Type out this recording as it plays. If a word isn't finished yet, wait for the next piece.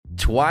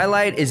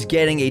Twilight is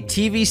getting a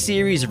TV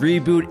series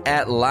reboot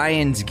at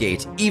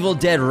Lionsgate. Evil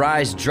Dead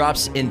Rise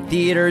drops in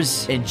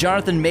theaters, and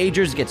Jonathan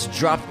Majors gets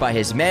dropped by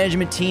his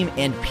management team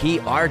and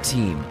PR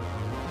team.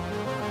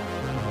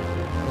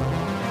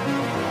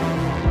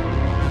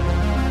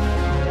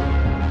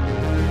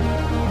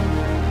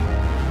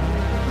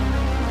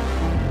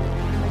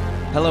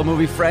 Hello,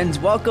 movie friends.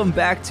 Welcome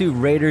back to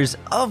Raiders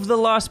of the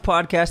Lost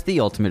Podcast,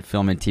 the ultimate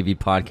film and TV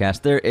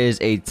podcast. There is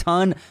a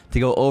ton to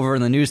go over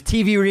in the news.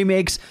 TV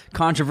remakes,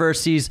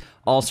 controversies,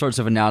 all sorts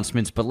of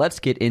announcements, but let's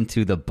get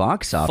into the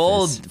box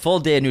office. Full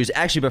day of news.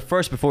 Actually, but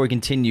first, before we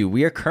continue,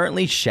 we are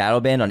currently shadow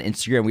banned on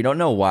Instagram. We don't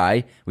know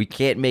why. We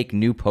can't make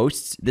new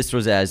posts. This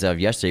was as of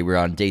yesterday. We're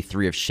on day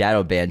 3 of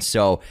shadow ban.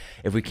 So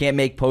if we can't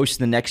make posts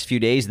in the next few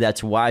days,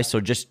 that's why.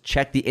 So just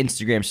check the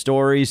Instagram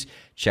stories.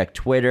 Check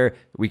Twitter.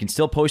 We can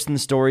still post in the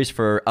stories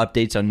for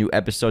updates on new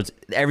episodes.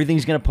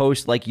 Everything's going to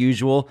post like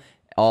usual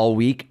all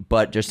week,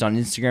 but just on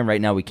Instagram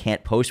right now we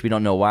can't post. We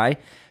don't know why.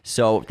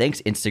 So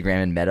thanks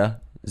Instagram and Meta.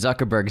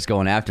 Zuckerberg's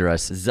going after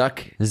us.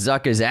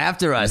 Zuck is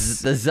after us.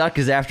 The Zuck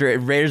is after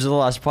Raiders of the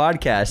Lost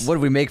Podcast. What,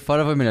 did we make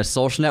fun of him in a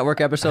Social Network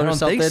episode or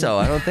something?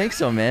 I don't think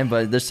so, man.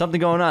 But there's something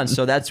going on.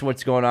 So that's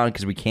what's going on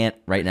because we can't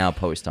right now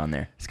post on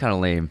there. It's kind of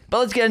lame. But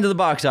let's get into the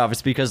box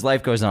office because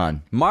life goes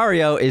on.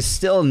 Mario is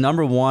still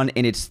number 1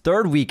 in its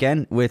third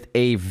weekend with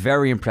a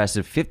very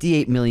impressive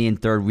 58 million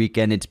third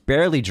weekend. It's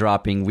barely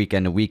dropping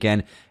weekend to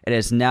weekend. It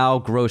has now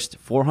grossed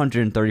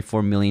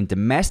 434 million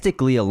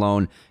domestically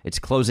alone. It's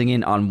closing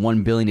in on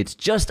 1 billion. It's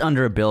just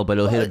under $1 billion, but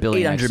it'll hit $1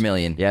 billion. 800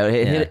 million. Yeah,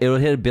 it'll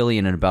hit $1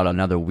 billion in about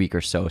another week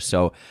or so.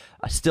 So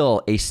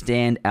still a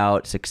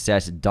standout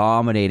success,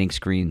 dominating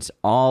screens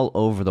all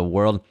over the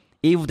world.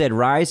 Evil Dead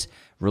Rise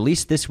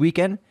released this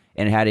weekend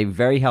and it had a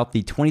very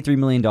healthy $23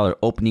 million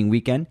opening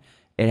weekend.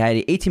 It had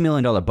an $18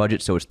 million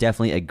budget, so it's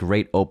definitely a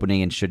great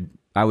opening and should,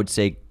 I would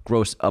say,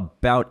 gross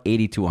about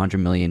 80 to 100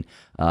 million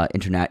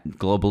internet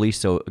globally.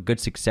 So a good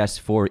success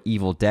for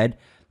Evil Dead.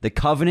 The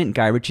Covenant,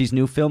 Guy Ritchie's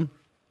new film,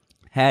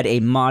 had a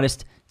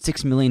modest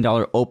 $6 million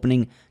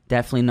opening.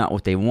 Definitely not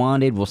what they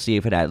wanted. We'll see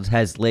if it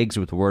has legs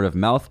with word of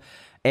mouth.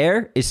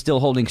 Air is still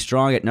holding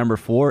strong at number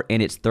 4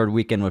 in its third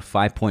weekend with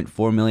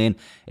 5.4 million.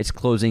 It's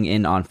closing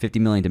in on 50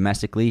 million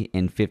domestically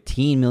and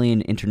 15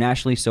 million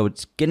internationally, so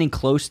it's getting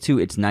close to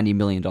its $90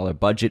 million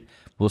budget.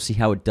 We'll see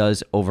how it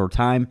does over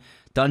time.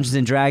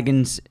 Dungeons &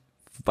 Dragons,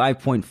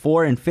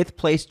 5.4 in 5th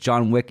place.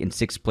 John Wick in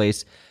 6th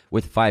place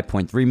with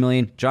 5.3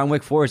 million. John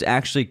Wick 4 is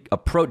actually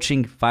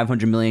approaching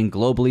 500 million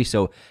globally,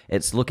 so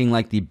it's looking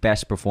like the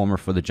best performer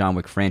for the John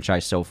Wick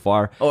franchise so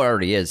far. Oh, it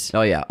already is.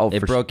 Oh, yeah. Oh,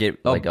 it broke it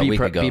like a week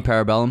ago. B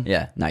Parabellum?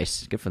 Yeah.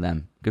 Nice. Good for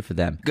them. Good for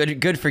them.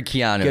 Good for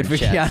Keanu. Good for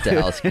Keanu.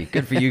 Stahelski.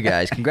 Good for you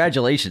guys.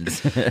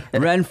 Congratulations.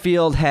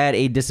 Renfield had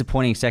a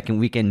disappointing second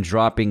weekend,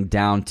 dropping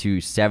down to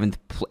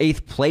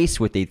 8th place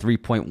with a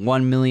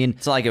 3.1 million.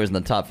 It's not like it was in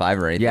the top 5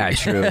 or anything. Yeah,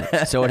 true.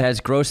 So it has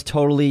grossed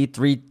totally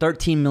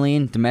 13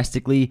 million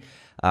domestically.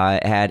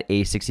 It had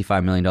a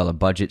 $65 million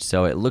budget,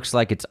 so it looks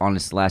like it's on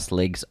its last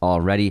legs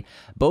already.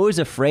 Beau is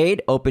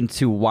Afraid opened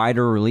to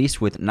wider release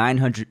with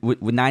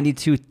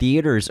 92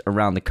 theaters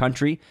around the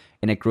country,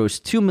 and it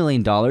grossed $2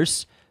 million.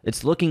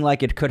 It's looking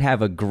like it could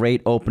have a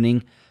great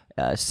opening.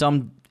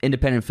 Some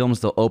independent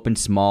films, they'll open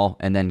small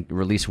and then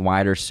release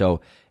wider.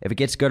 So if it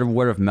gets good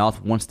word of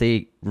mouth, once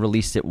they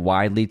release it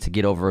widely to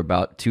get over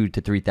about 2,000 to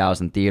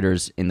 3,000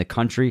 theaters in the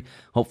country,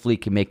 hopefully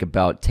it can make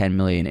about 10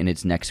 million in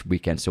its next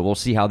weekend. So we'll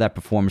see how that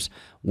performs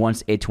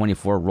once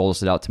A24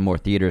 rolls it out to more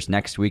theaters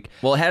next week.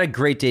 Well, it had a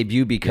great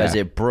debut because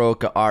it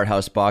broke an art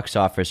house box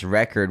office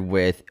record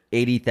with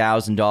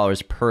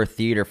 $80,000 per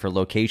theater for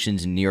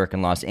locations in New York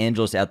and Los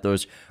Angeles at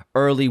those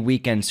early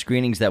weekend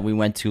screenings that we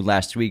went to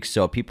last week.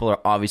 So people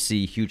are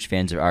obviously huge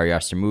fans of Ari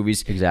Aster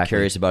movies. Exactly.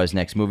 Curious about his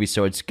next movie.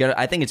 So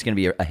I think it's gonna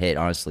be a hit,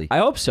 honestly. I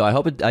hope so. I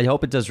hope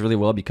it does really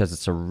well because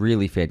it's a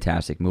really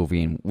fantastic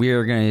movie, and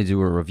we're gonna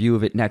do a review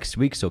of it next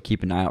week. So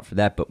keep an eye out for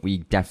that. But we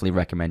definitely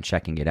recommend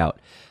checking it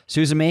out.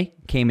 Suzume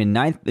came in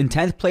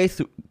 10th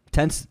place.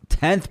 10th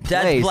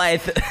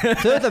place.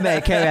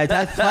 Suzume came in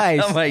 10th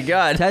place. Oh my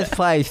god. 10th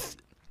place.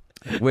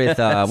 With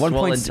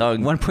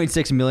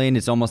 1.6 million,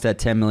 it's almost at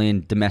 10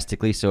 million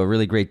domestically, so a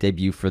really great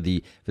debut for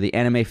the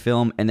anime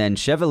film. And then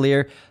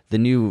Chevalier, the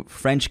new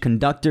French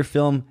conductor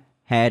film,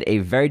 had a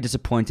very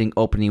disappointing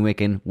opening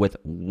weekend with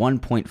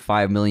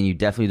 1.5 million. You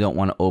definitely don't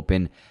want to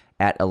open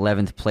at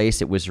 11th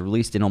place. It was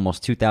released in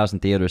almost 2,000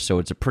 theaters, so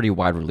it's a pretty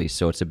wide release.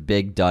 So it's a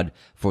big dud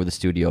for the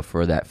studio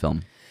for that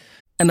film.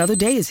 Another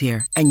day is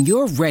here, and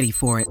you're ready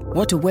for it.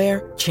 What to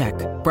wear? Check.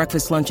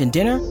 Breakfast, lunch, and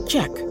dinner?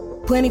 Check.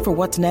 Planning for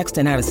what's next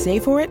and how to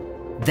save for it?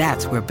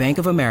 That's where Bank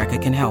of America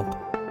can help.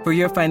 For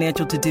your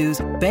financial to-dos,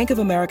 Bank of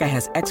America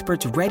has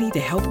experts ready to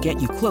help get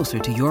you closer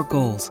to your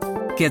goals.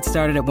 Get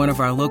started at one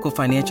of our local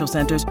financial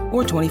centers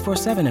or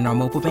 24/7 in our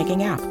mobile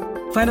banking app.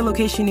 Find a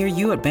location near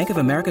you at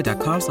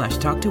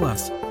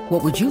bankofamerica.com/talktous.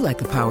 What would you like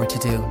the power to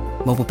do?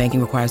 Mobile banking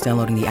requires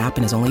downloading the app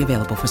and is only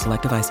available for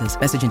select devices.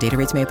 Message and data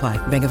rates may apply.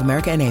 Bank of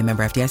America N.A.,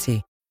 member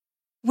FDIC.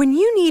 When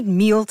you need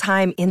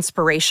mealtime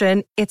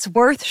inspiration, it's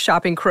worth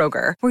shopping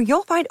Kroger, where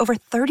you'll find over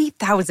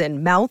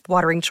 30,000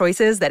 mouth-watering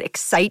choices that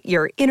excite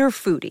your inner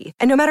foodie.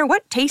 And no matter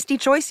what tasty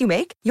choice you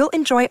make, you'll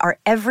enjoy our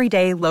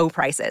everyday low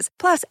prices,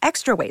 plus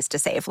extra ways to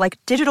save, like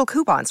digital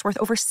coupons worth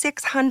over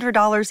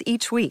 $600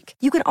 each week.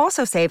 You can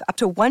also save up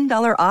to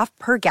 $1 off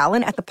per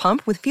gallon at the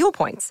pump with fuel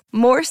points.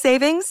 More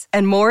savings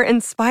and more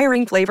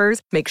inspiring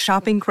flavors make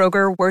shopping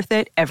Kroger worth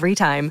it every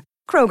time.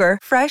 Kroger,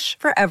 fresh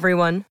for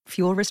everyone.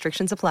 Fuel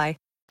restrictions apply.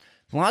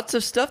 Lots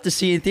of stuff to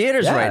see in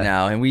theaters right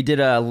now. And we did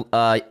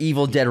a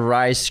Evil Dead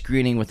Rise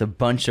screening with a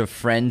bunch of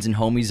friends and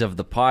homies of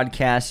the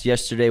podcast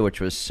yesterday,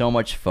 which was so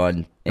much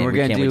fun. And we're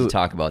going to do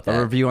talk about that.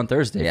 A review on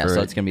Thursday. Yeah,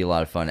 so it's going to be a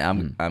lot of fun.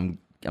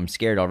 I'm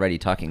scared already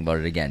talking about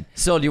it again.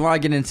 So do you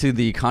want to get into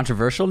the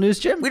controversial news,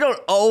 Jim? We don't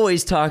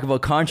always talk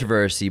about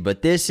controversy,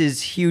 but this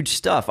is huge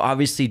stuff.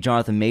 Obviously,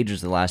 Jonathan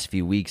Majors the last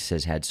few weeks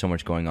has had so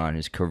much going on in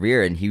his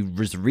career, and he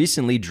was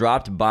recently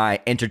dropped by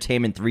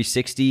Entertainment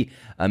 360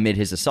 amid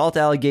his assault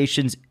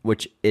allegations,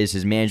 which is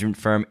his management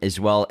firm, as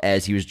well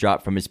as he was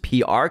dropped from his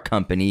PR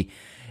company,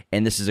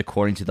 and this is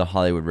according to The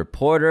Hollywood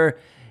Reporter.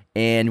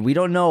 And we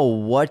don't know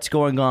what's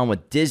going on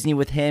with Disney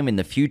with him in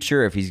the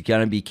future, if he's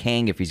going to be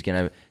Kang, if he's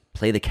going to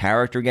play the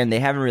character again.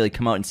 They haven't really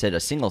come out and said a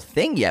single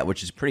thing yet,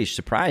 which is pretty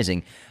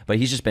surprising. But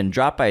he's just been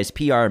dropped by his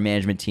PR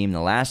management team the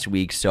last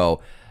week.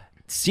 So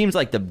it seems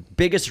like the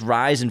biggest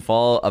rise and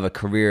fall of a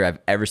career I've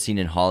ever seen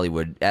in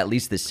Hollywood, at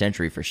least this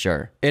century for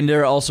sure. And there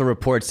are also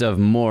reports of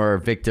more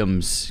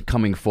victims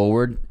coming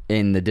forward.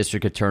 And the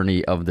district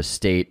attorney of the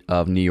state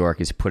of New York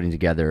is putting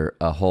together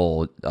a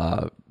whole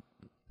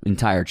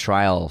entire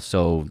trial.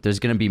 So there's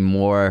going to be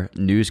more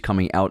news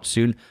coming out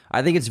soon.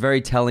 I think it's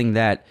very telling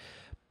that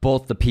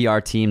both the PR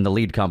team, the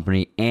lead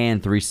company,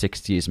 and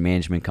 360's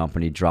management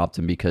company dropped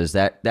him, because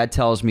that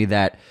tells me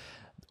that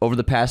over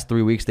the past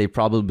 3 weeks, they've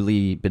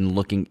probably been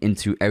looking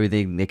into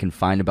everything they can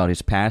find about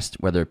his past,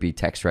 whether it be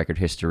text record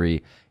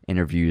history,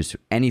 interviews,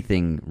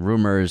 anything,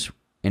 rumors,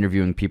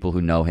 interviewing people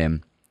who know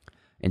him.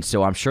 And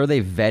so I'm sure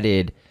they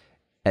vetted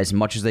as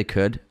much as they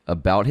could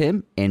about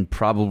him and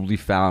probably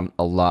found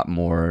a lot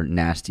more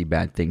nasty,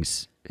 bad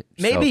things.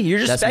 Maybe So you're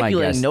just that's my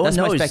speculating. guess. No one That's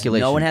my knows.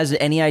 speculation. No one has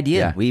any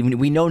idea. Yeah.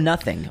 We know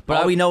nothing. But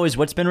all we know is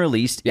what's been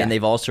released, Yeah. and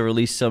they've also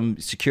released some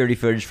security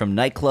footage from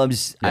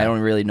nightclubs. Yeah. I don't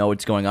really know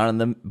what's going on in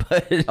them.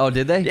 But Oh,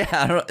 did they? Yeah,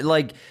 I don't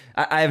like.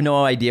 I have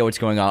no idea what's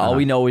going on. All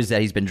we know is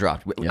that he's been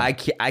dropped. Yeah.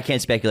 I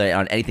can't speculate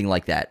on anything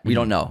like that. We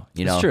don't know.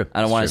 You know, It's true. I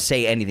don't It's want true. to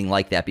say anything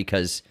like that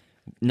because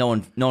no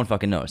one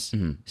fucking knows.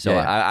 So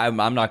Yeah.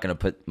 I'm not going to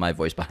put my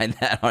voice behind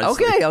that.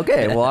 Honestly.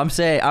 Okay. Well, I'm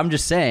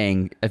just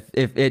saying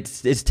if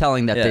it's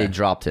telling that they Yeah.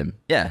 dropped him.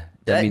 Yeah,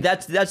 That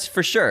means- that's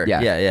for sure.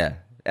 Yeah. Yeah,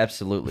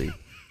 absolutely.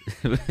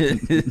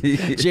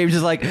 James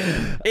is like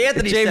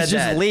Anthony James said just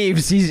that.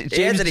 leaves.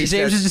 Anthony James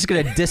said- is just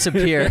gonna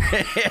disappear.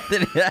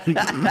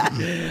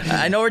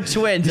 I know we're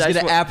twins. He's I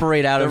gonna swear-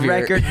 apparate out the of here.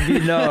 record be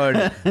known.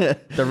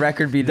 The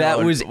record be known. That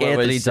was what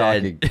Anthony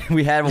said. talking.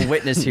 We have a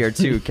witness here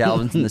too.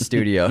 Calvin's in the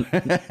studio.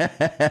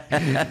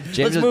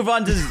 Let's move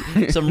on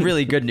to some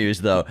really good news,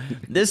 though.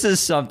 This is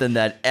something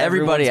that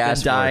Everybody everybody's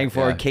asked been for, dying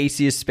for. yeah.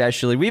 Casey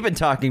especially. We've been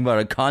talking about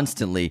it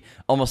constantly,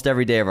 almost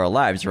every day of our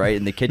lives, right?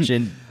 In the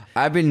kitchen.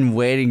 I've been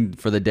waiting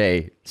for the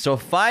day. So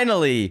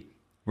finally,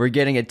 we're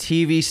getting a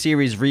TV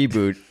series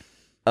reboot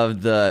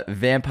of the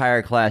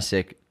vampire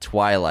classic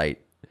Twilight.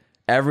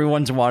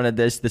 Everyone's wanted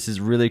this. This is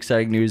really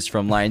exciting news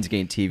from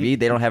Lionsgate TV.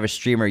 They don't have a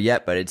streamer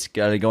yet, but it's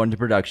going to go into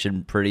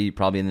production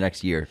probably in the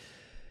next year.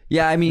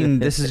 Yeah, I mean,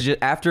 this is just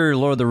after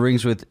Lord of the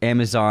Rings with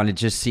Amazon. It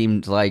just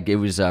seemed like it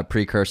was a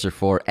precursor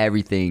for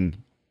everything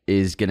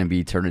is going to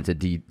be turned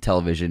into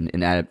television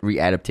and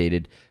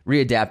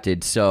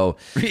readapted. So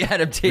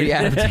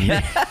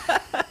Readaptated.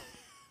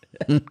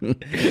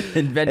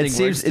 Inventing it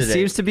words today.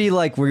 seems to be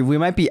like we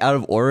might be out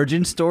of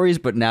origin stories,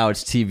 but now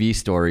it's TV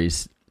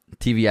stories,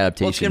 TV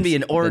adaptations. Well, it's going to be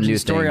an the origin new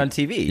story thing. on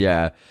TV.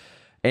 Yeah,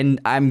 and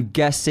I'm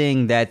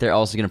guessing that they're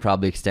also going to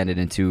probably extend it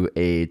into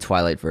a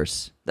Twilight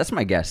verse. That's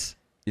my guess.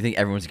 You think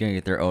everyone's going to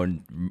get their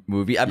own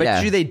movie? I bet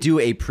Yeah. you they do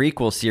a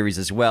prequel series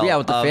as well. Yeah,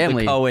 with the of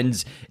family. the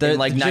Coens in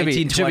like Jimmy,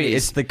 1920s. Jimmy,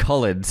 it's the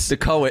Cullens. The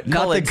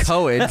Not the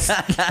Coens.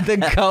 Coens. The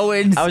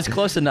Coens. I was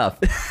close enough.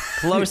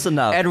 Close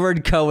enough.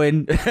 Edward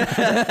Cohen. The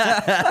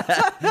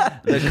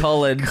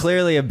Cullens.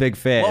 Clearly a big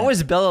fan. What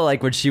was Bella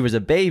like when she was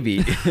a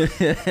baby?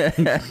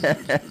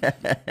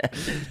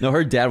 No,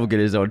 her dad will get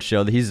his own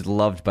show. He's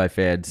loved by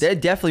fans. They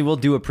definitely will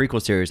do a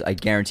prequel series, I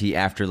guarantee,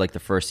 after like the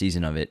first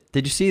season of it.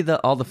 Did you see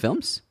all the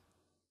films?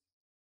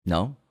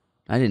 No?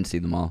 I didn't see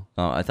them all.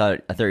 Oh, I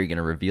thought you were going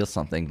to reveal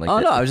something. Like Oh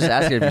that. no, I was just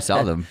asking if you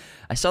saw them.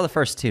 I saw the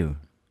first two.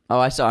 Oh,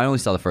 I only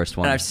saw the first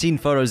one. And I've seen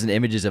photos and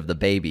images of the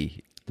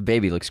baby. The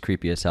baby looks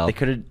creepy as hell. They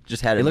could have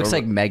just had It looks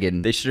like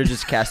Megan. They should have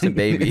just cast a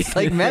baby. It's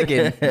like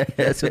Megan.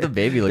 That's what the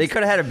baby looks They like.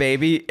 could have had a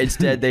baby.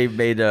 Instead, they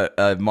made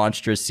a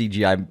monstrous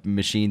CGI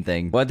machine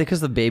thing. Well, I think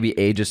because the baby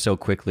ages so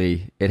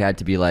quickly, it had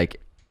to be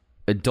like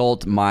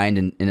adult mind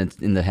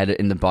in the head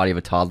in the body of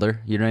a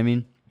toddler. You know what I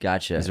mean?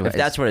 Gotcha. Is If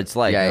that's what it's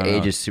like. Yeah, I it don't know.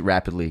 ages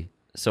rapidly.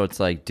 So it's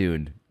like,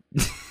 dude,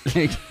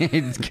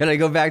 Can I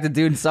go back to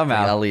Dune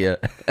somehow? Hell yeah.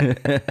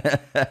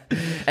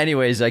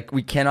 Anyways, like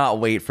we cannot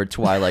wait for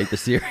Twilight the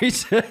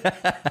series.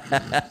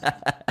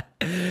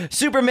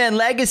 Superman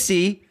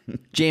Legacy,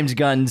 James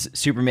Gunn's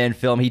Superman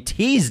film. He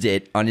teased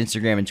it on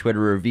Instagram and Twitter,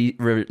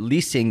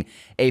 releasing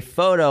a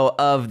photo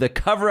of the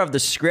cover of the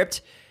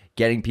script,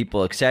 getting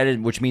people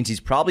excited, which means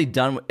he's probably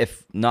done,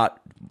 if not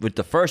with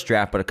the first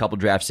draft, but a couple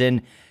drafts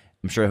in.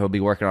 I'm sure he'll be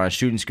working on a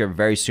shooting script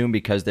very soon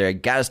because they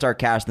got to start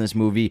casting this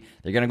movie.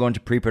 They're going to go into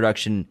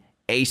pre-production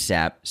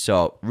ASAP.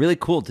 So really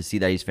cool to see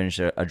that he's finished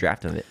a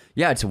draft of it.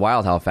 Yeah, it's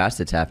wild how fast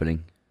it's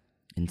happening.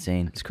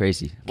 Insane. It's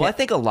crazy. Well, I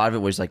think a lot of it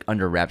was like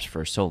under wraps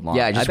for so long.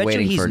 Yeah, just I bet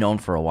waiting he's for- known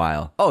for a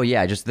while. Oh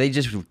yeah, they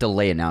just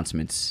delay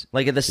announcements.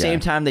 Like at the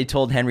same time they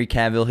told Henry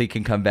Cavill he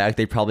can come back,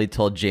 they probably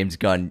told James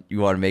Gunn, you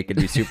want to make a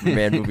new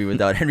Superman movie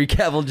without Henry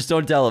Cavill, just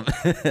don't tell him.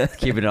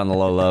 Keep it on the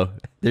low.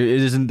 They're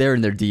in their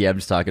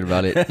DMs talking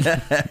about it.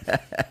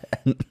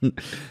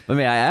 But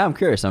man, I'm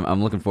curious.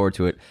 I'm looking forward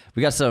to it.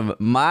 We got some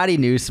mighty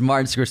news, some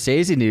Martin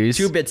Scorsese news.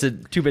 Two bits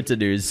of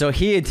news. So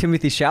he and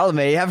Timothée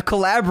Chalamet have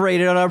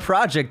collaborated on our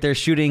project. They're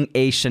shooting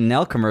a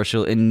Chanel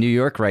commercial in New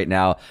York right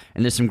now,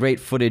 and there's some great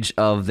footage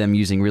of them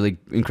using really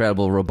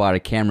incredible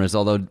robotic cameras.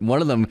 Although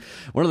one of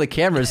the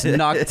cameras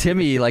knocked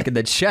Timmy like in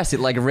the chest. It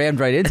like rammed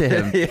right into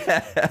him. Yeah,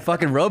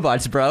 fucking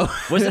robots, bro.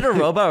 Was it a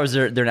robot or was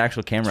there an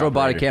actual camera? It's a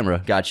robotic operator?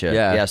 camera. Gotcha.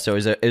 Yeah. So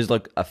it was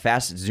like a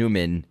fast zoom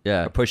in,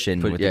 Yeah. a push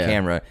in with the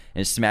camera,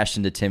 and it smashed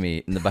into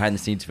Timmy. And the behind the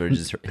scenes footage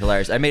is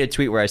hilarious. I made a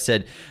tweet where I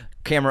said,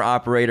 camera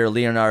operator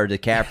Leonardo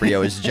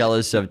DiCaprio is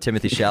jealous of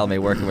Timothée Chalamet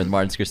working with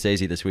Martin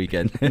Scorsese this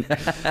weekend.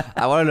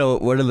 I want to know,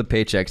 what are the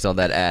paychecks on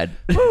that ad?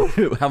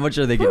 How much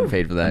are they getting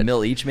paid for that? A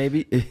mil each,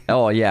 maybe?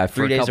 Oh yeah,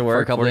 3 days of work,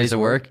 for a couple 4 days of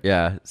work.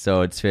 Yeah,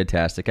 so it's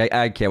fantastic.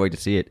 I can't wait to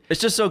see it. It's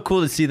just so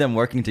cool to see them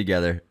working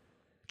together.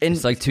 And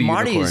It's like two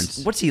Marty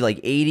unicorns. What's he, like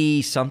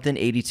 80 something,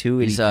 82?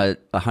 He's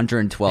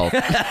 112.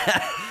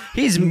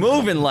 He's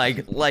moving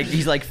like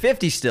he's like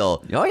 50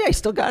 still. Oh yeah, he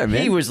still got it,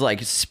 man. He was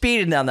like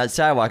speeding down that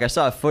sidewalk. I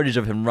saw footage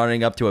of him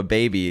running up to a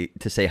baby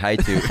to say hi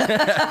to.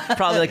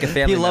 Probably like a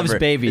family He loves member.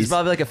 babies. He's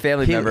probably like a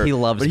family He- member. he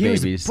loves but he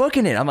babies. was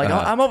booking it. I'm like,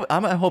 Uh-huh.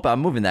 I hope I'm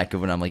moving that good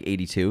when I'm like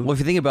 82. Well, if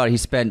you think about it, he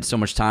spent so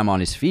much time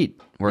on his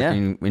feet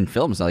working in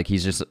films. Like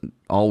he's just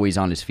always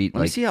on his feet.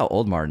 Let me Like see how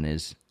old Martin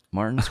is.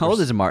 Martin, how old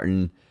is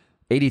Martin?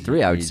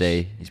 83, I would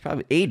say. He's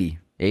probably 80.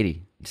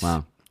 80.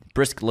 Wow.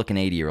 Brisk looking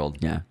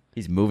 80-year-old. Yeah.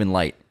 He's moving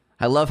light.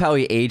 I love how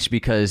he aged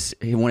because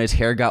when his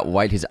hair got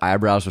white, his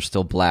eyebrows were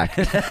still black.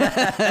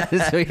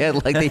 So he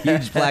had like the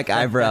huge black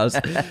eyebrows,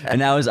 and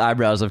now his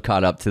eyebrows have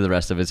caught up to the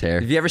rest of his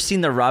hair. Have you ever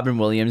seen the Robin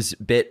Williams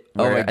bit?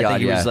 Oh Where my I God,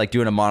 think he yeah. was like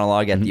doing a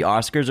monologue at the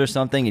Oscars or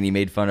something, and he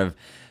made fun of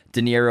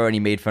De Niro and he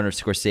made fun of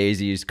Scorsese.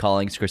 He's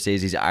calling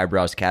Scorsese's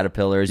eyebrows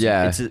caterpillars.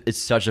 Yeah. It's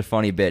such a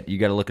funny bit. You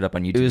got to look it up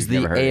on YouTube. It was if the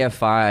you've never heard it.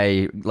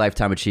 AFI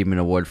Lifetime Achievement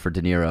Award for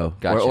De Niro.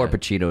 Gotcha. Or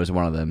Pacino is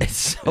one of them.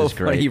 It's so was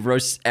funny. He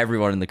roasts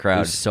everyone in the crowd. It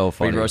was so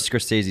funny. He roasts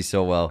Scorsese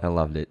so well. I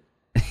loved it.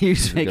 He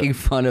was making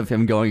fun of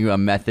him going to a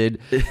method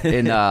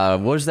in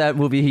what was that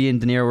movie he and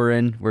De Niro were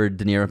in, where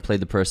De Niro played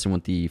the person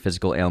with the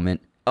physical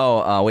ailment? Oh,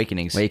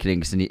 Awakenings.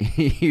 Awakenings, and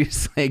he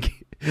was like,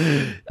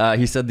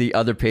 he said the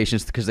other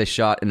patients, because they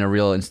shot in a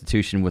real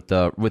institution with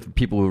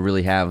people who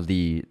really have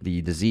the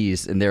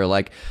disease, and they were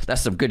like,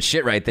 "That's some good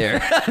shit right there."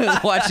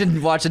 watching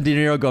De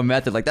Niro go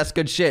method, like that's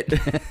good shit.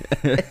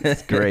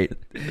 It's great.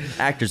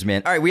 Actors,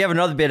 man. All right, we have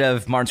another bit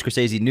of Martin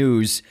Scorsese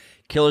news.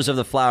 Killers of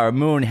the Flower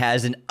Moon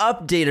has an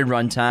updated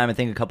runtime. I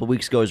think a couple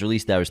weeks ago it was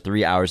released. That was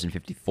 3 hours and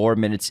 54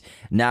 minutes.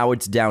 Now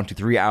it's down to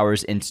 3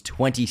 hours and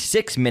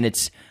 26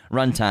 minutes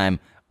runtime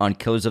on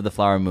Killers of the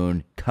Flower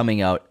Moon,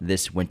 coming out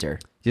this winter.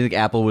 Do you think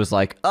Apple was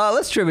like, "Oh,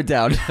 let's trim it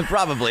down"?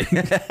 Probably.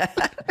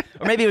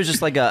 Or maybe it was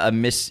just like a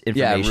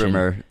misinformation. Yeah,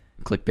 rumor,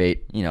 clickbait.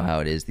 You know how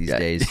it is these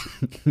days.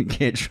 You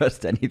can't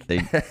trust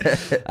anything.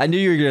 I knew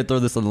you were going to throw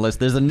this on the list.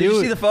 There's a new. Did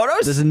you see the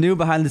photos? There's a new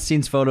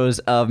behind-the-scenes photos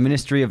of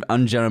Ministry of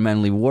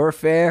Ungentlemanly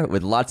Warfare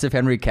with lots of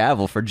Henry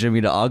Cavill for Jimmy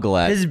to ogle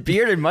at. His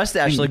beard and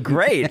mustache look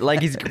great.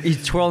 Like he's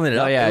twirling it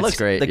up. Oh, yeah, It it's looks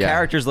great, The yeah.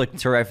 characters look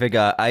terrific.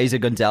 Isa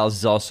Gonzalez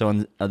is also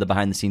in the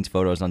behind-the-scenes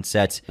photos on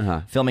set,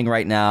 filming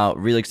right now.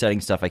 Really exciting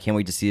stuff. I can't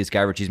wait to see this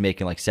guy. Richie's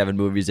making like 7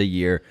 movies a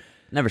year.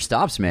 Never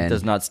stops, man.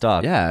 Does not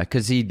stop. Yeah,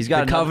 because he's got got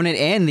the another- Covenant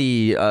and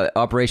the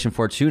Operation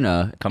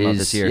Fortuna Coming out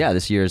this year. Yeah,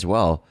 this year as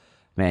well.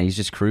 Man, he's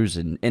just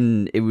cruising.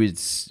 And it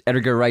was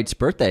Edgar Wright's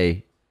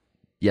birthday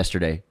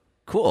yesterday.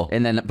 Cool.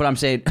 And then, but I'm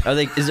saying,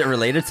 Is it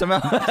related somehow?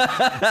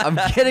 I'm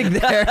getting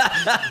there.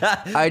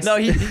 No,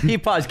 he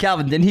paused.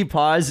 Calvin, didn't he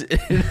pause?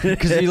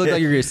 Because you look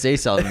like you're going to say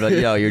something, but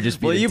no, you're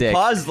just being Well, a you dick.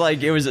 paused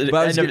like it was. I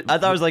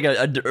thought it was like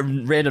a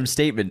random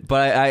statement.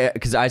 But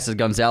because Isa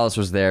Gonzalez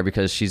was there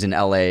because she's in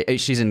LA,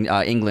 she's in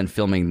England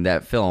filming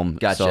that film.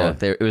 Gotcha.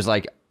 So it was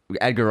like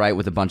Edgar Wright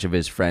with a bunch of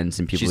his friends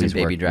and people. She's in he's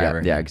Baby worked-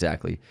 Driver. Yeah,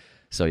 exactly.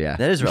 So yeah,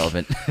 That is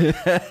relevant.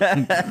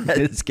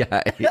 this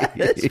guy.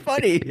 That's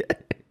funny.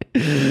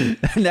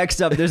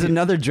 Next up, there's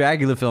another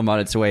Dracula film on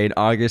its way in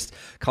August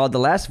called The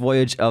Last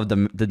Voyage of the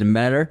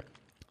Demeter,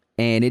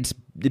 and it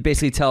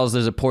basically tells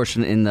there's a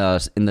portion in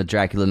the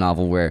Dracula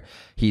novel where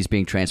he's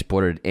being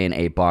transported in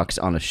a box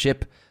on a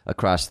ship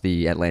across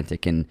the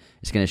Atlantic, and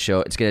it's going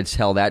to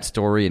tell that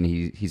story, and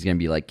he's going to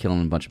be like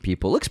killing a bunch of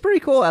people. Looks pretty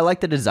cool. I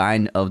like the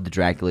design of the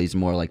Dracula. He's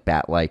more like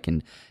bat-like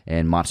and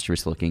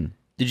monstrous looking.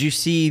 Did you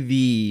see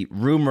the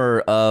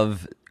rumor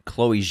of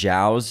Chloe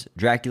Zhao's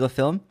Dracula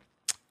film?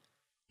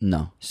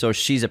 No. So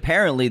she's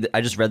apparently, I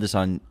just read this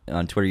on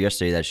Twitter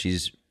yesterday, that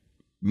she's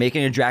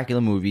making a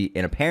Dracula movie,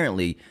 and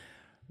apparently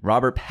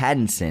Robert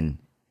Pattinson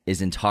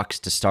is in talks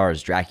to star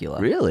as Dracula.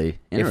 Really?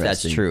 If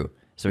that's true.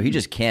 So he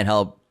just can't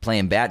help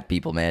playing bat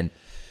people, man.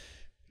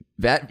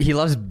 He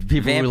loves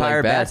people who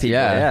like bats. People.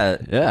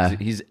 Yeah.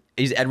 He's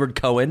Edward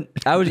Cohen.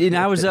 I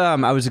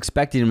was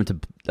expecting him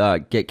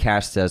to get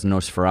cast as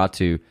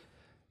Nosferatu.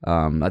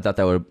 I thought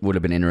that would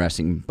have been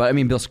interesting. But I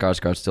mean, Bill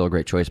Skarsgård's still a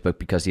great choice, but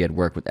because he had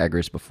worked with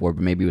Eggers before,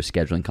 but maybe with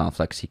scheduling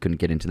conflicts, he couldn't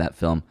get into that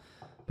film.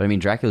 But I mean,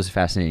 Dracula's a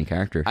fascinating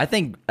character. I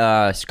think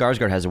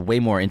Skarsgård has a way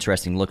more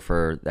interesting look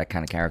for that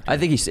kind of character. I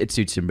think it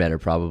suits him better,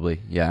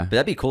 probably. Yeah. But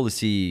that'd be cool to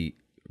see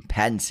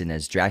Pattinson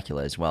as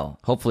Dracula as well.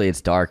 Hopefully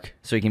it's dark.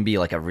 So he can be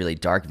like a really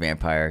dark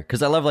vampire.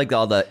 Because I love like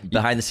all the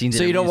behind the scenes.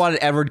 So you don't want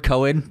an Edward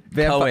Cohen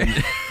vampire?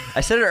 Cohen.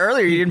 I said it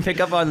earlier. You didn't pick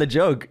up on the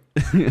joke.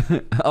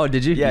 Oh,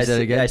 did you? Yeah, you said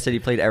it again? I said he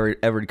played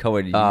Edward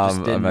Cohen. You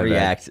just didn't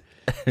react.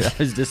 I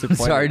was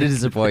disappointed. Sorry to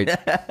disappoint.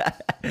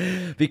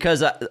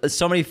 Because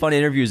so many fun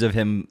interviews of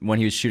him when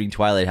he was shooting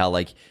Twilight, how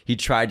like he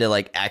tried to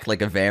like act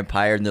like a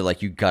vampire, and they're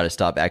like, "You got to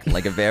stop acting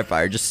like a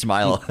vampire. Just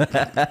smile."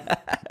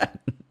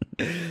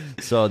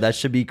 So that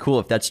should be cool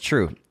if that's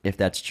true. If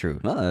that's true.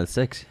 Well, that's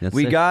sick.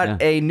 We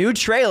got a new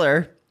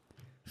trailer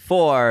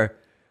for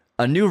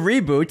a new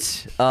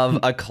reboot of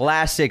a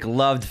classic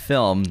loved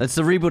film. That's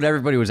the reboot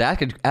everybody was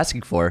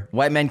asking for.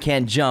 White Men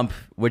Can't Jump,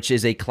 which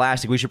is a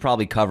classic. We should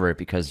probably cover it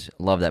because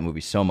I love that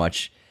movie so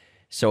much.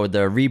 So the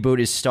reboot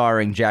is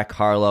starring Jack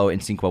Harlow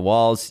and Cinque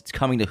Walls. It's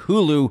coming to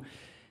Hulu.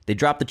 They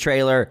dropped the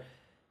trailer.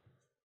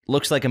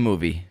 Looks like a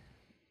movie.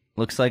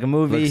 Looks like a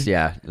movie.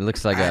 It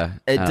looks like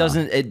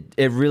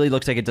It really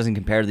looks like it doesn't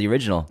compare to the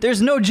original.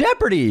 There's no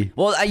Jeopardy.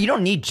 Well, you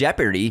don't need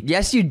Jeopardy.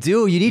 Yes, you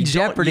do. You need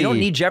Jeopardy. You don't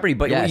need Jeopardy,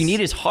 but Yes. what you need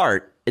is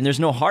heart, and there's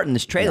no heart in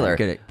this trailer.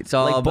 It's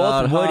all like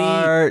about both Woody,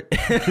 heart.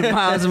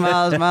 miles and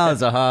miles and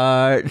miles of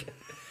heart.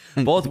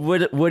 both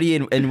Woody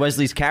and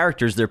Wesley's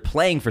characters, they're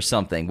playing for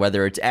something,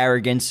 whether it's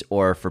arrogance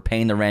or for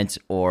paying the rent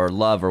or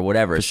love or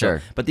whatever. For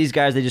sure. But these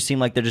guys, they just seem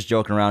like they're just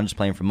joking around, just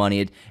playing for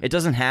money. It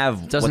doesn't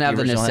have Doesn't have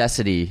the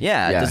necessity.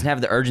 Yeah, it doesn't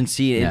have the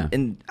urgency, Yeah.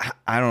 and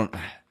I don't.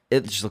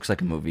 It just looks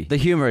like a movie. The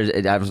humor,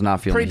 I was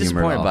not feeling Pretty the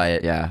humor at disappointed all. by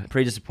it. Yeah.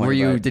 Pretty disappointed. Were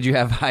you? by it. Did you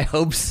have high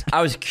hopes?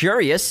 I was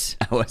curious.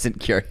 I wasn't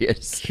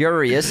curious.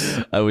 Curious.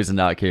 I was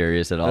not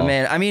curious at all. But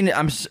man, I mean,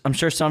 I'm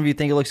sure some of you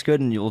think it looks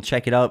good and you'll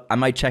check it out. I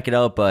might check it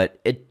out,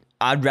 but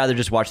I'd rather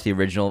just watch the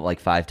original like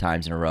 5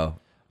 times in a row.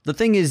 The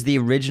thing is, the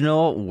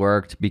original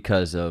worked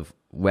because of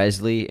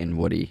Wesley and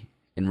Woody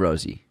and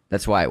Rosie.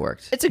 That's why it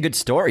worked. It's a good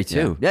story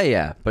too.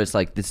 Yeah. But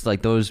it's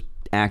like those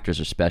actors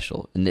are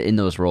special, and in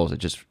those roles, it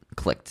just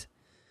clicked.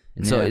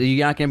 And so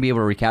you're not going to be able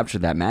to recapture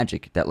that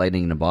magic, that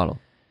lightning in a bottle.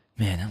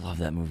 Man, I love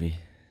that movie.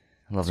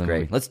 I love that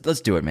great. movie. Let's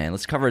do it, man.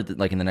 Let's cover it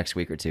like in the next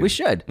week or two. We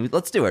should.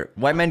 Let's do it.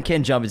 White Men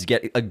Can't Jump is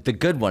the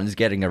good one is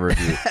getting a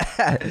review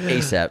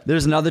ASAP.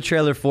 There's another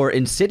trailer for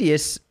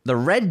Insidious: The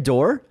Red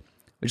Door,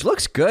 which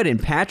looks good,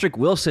 and Patrick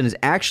Wilson is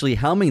actually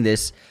helming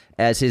this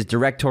as his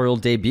directorial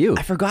debut.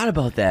 I forgot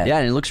about that. Yeah,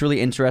 and it looks really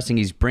interesting.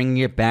 He's bringing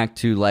it back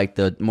to like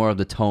the more of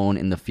the tone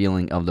and the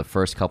feeling of the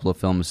first couple of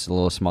films, a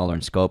little smaller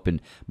in scope and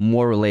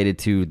more related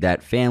to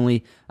that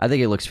family. I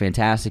think it looks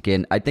fantastic,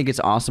 and I think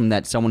it's awesome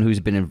that someone who's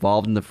been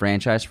involved in the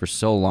franchise for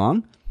so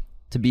long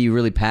to be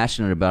really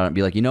passionate about it and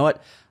be like, you know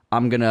what?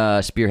 I'm going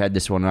to spearhead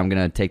this one and I'm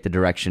going to take the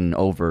direction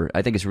over.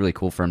 I think it's really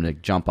cool for him to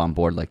jump on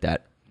board like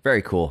that.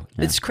 Very cool.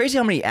 Yeah. It's crazy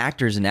how many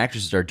actors and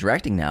actresses are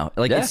directing now.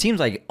 Like it seems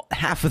like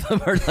half of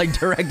them are like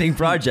directing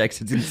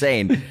projects. It's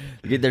insane.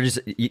 They're just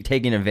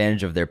taking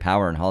advantage of their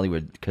power in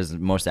Hollywood because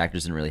most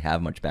actors didn't really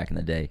have much back in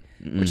the day,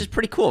 which is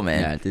pretty cool,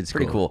 man. Yeah, it's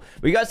pretty cool.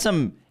 We got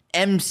some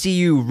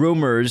MCU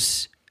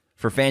rumors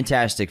for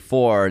Fantastic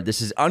Four.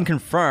 This is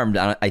unconfirmed,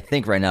 I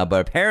think, right now,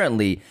 but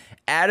apparently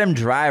Adam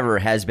Driver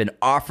has been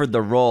offered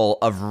the role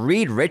of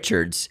Reed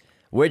Richards,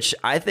 which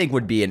I think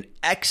would be an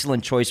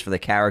excellent choice for the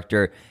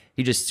character.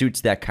 He just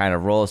suits that kind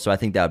of role, so I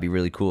think that would be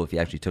really cool if he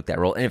actually took that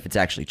role, and if it's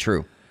actually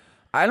true.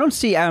 I don't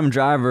see Adam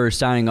Driver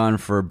signing on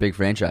for big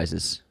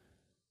franchises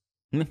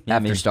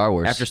after Star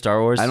Wars. After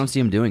Star Wars? I don't see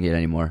him doing it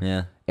anymore.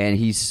 Yeah. And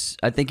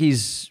I think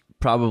he's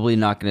probably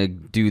not going to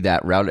do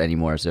that route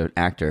anymore as an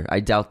actor.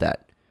 I doubt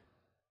that.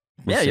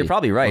 We'll see. You're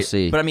probably right. We'll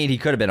see. But I mean, he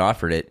could have been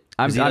offered it.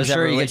 I'm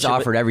sure he gets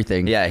offered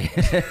everything. Yeah.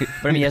 But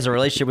I mean, he has a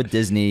relationship with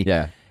Disney.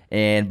 Yeah.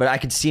 But I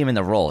could see him in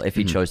the role if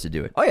he chose to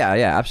do it. Oh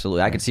yeah,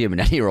 absolutely. I could see him in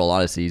any role.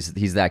 Honestly,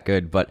 he's that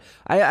good. But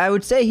I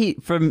would say he's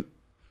probably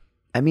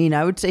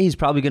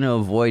going to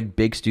avoid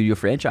big studio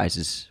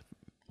franchises.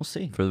 We'll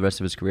see For the rest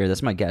of his career.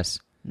 That's my guess.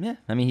 Yeah,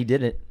 I mean, he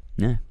did it.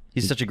 Yeah,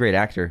 he's such a great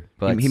actor.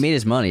 But he made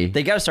his money.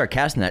 They got to start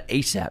casting that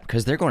ASAP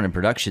because they're going in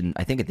production.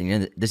 I think at the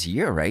end of this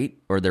year, right?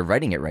 Or they're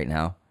writing it right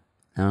now.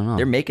 I don't know.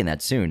 They're making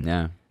that soon.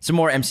 Yeah. Some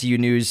more MCU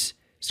news.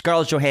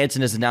 Scarlett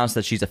Johansson has announced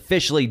that she's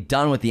officially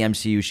done with the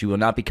MCU. She will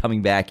not be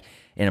coming back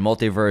in a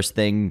multiverse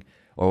thing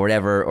or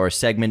whatever, or a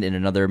segment in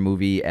another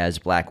movie as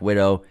Black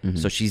Widow.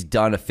 So she's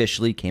done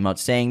officially, came out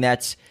saying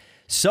that.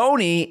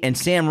 Sony and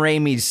Sam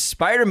Raimi's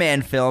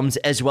Spider-Man films,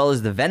 as well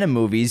as the Venom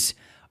movies,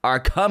 are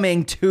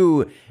coming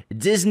to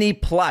Disney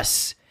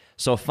Plus.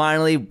 So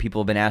finally,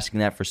 people have been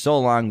asking that for so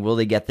long. Will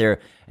they get there?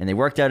 And they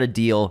worked out a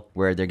deal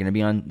where they're going to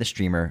be on the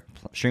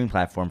streaming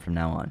platform from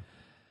now on.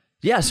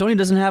 Yeah, Sony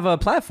doesn't have a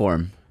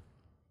platform.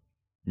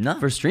 No,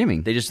 for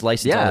streaming. They just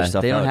license all their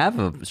stuff. They don't out.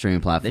 have a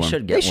streaming platform.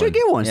 They should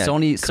get one. Yeah.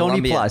 Sony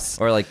Columbia, Plus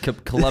or like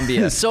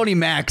Columbia, Sony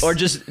Max, or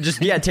just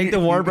take the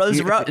Warner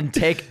Brothers route and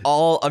take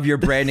all of your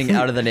branding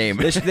out of the name.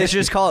 They should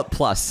just call it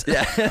Plus.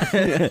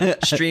 Yeah,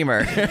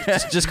 streamer.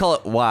 just call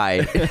it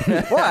Y.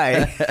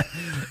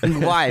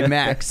 Y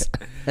Max.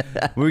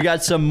 We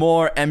got some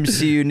more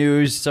MCU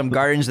news, some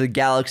Guardians of the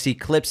Galaxy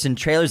clips and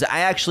trailers. I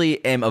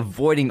actually am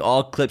avoiding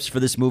all clips for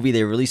this movie.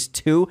 They released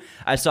 2.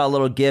 I saw a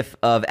little gif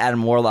of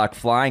Adam Warlock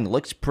flying.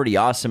 Looks pretty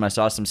awesome. I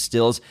saw some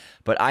stills,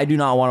 but I do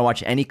not want to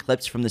watch any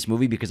clips from this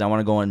movie because I want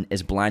to go in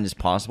as blind as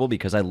possible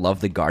because I love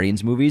the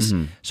Guardians movies.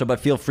 So, but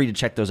feel free to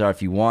check those out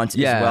if you want,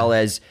 as well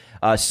as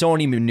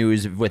Sony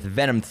news with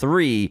Venom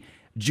 3.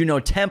 Juno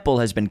Temple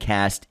has been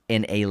cast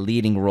in a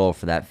leading role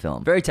for that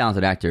film. Very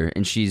talented actor,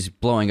 and she's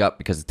blowing up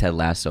because of Ted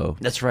Lasso.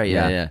 That's right,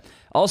 yeah.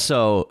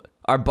 Also,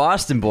 our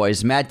Boston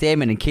boys, Matt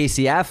Damon and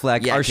Casey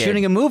Affleck, are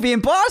shooting a movie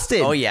in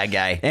Boston. Oh, yeah,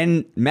 guy.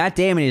 And Matt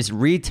Damon is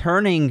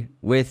reteaming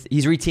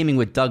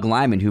with Doug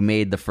Liman, who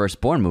made the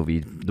first Bourne movie,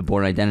 The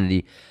Bourne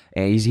Identity.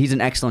 And he's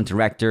an excellent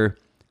director.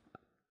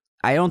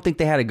 I don't think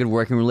they had a good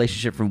working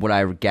relationship from what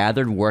I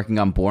gathered working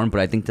on Bourne,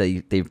 but I think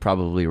they've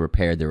probably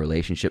repaired their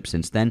relationship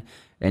since then.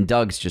 And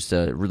Doug's just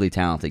a really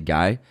talented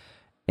guy.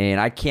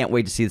 And I can't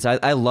wait to see this.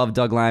 I love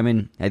Doug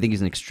Liman. I think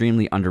he's an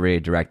extremely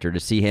underrated director. To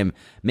see him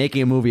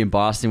making a movie in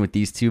Boston with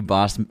these two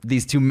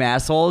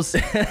massholes,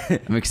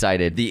 I'm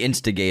excited. The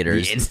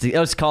Instigators.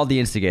 It's called The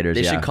Instigators.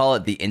 They should call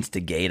it The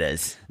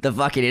Instigators. The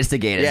fucking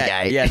Instigators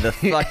guy. Yeah, the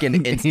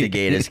fucking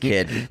Instigators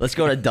kid. Let's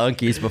go to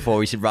Dunkies before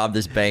we should rob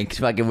this bank. It's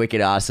fucking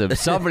wicked awesome.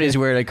 Somebody's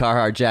wearing a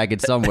Carhartt jacket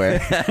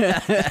somewhere.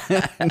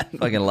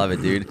 Fucking love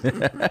it,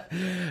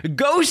 dude.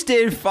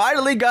 Ghosted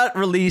finally got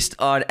released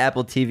on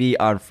Apple TV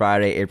on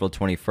Friday, April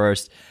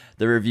 21st.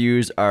 The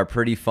reviews are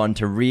pretty fun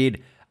to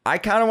read. I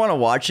kind of want to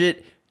watch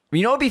it.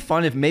 You know, it'd be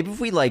fun if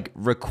we like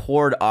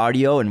record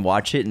audio and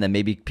watch it, and then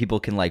maybe people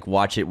can like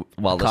watch it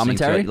while listening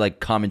to it, like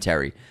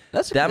commentary.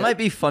 That might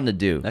be fun to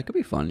do. That could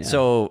be fun. Yeah.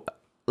 So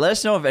let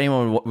us know if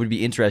anyone would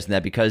be interested in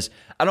that, because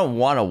I don't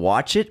want to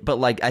watch it, but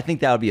like I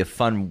think that would be a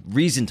fun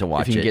reason to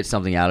watch it. If you can get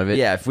something out of it.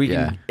 Yeah, if we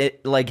can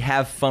like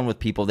have fun with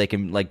people, they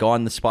can like go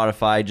on the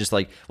Spotify, just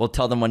like we'll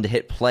tell them when to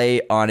hit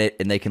play on it,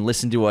 and they can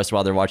listen to us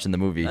while they're watching the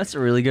movie. That's a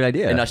really good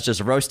idea. And us just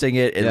roasting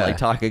it and like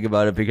talking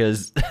about it,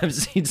 because I've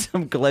seen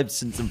some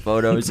clips and some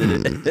photos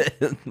and it.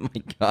 Oh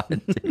my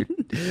god, dude.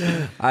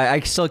 I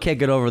still can't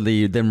get over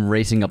them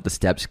racing up the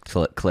steps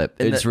clip.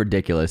 And it's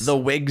ridiculous. The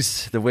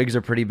wigs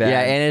are pretty bad.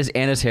 Yeah,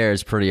 Anna's hair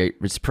is pretty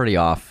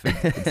off.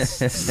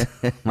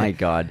 My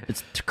god.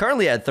 It's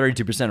currently at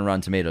 32%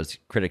 Rotten Tomatoes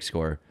critic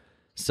score.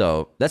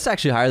 So that's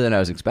actually higher than I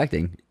was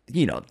expecting.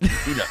 You know,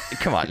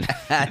 come on.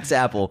 It's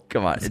Apple.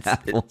 Come on. It's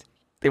Apple.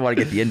 They want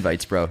to get the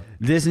invites, bro.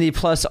 Disney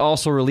Plus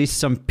also released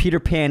some Peter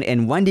Pan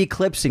and Wendy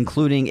clips,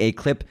 including a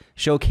clip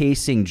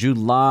showcasing Jude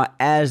Law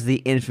as the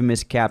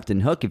infamous Captain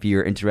Hook. If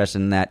you're interested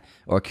in that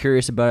or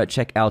curious about it,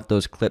 check out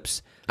those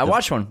clips. I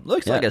watched one.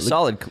 Looks like a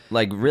solid,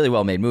 like really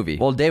well made movie.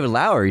 Well, David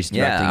Lowery's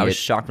directing it. I was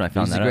shocked when I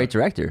found that out. He's a great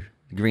director.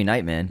 Green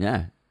Knight, man.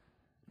 Yeah.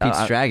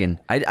 Pete's Dragon.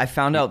 I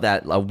found out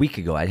that a week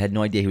ago. I had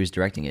no idea he was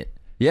directing it.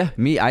 Yeah,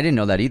 I didn't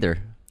know that either.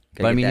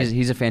 But I mean,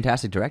 he's a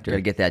fantastic director.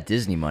 Gotta get that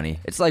Disney money.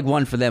 It's like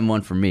one for them,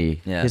 one for me.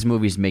 Yeah. His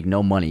movies make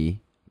no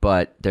money,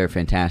 but they're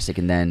fantastic.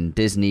 And then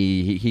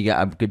Disney, he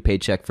got a good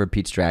paycheck for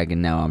Pete's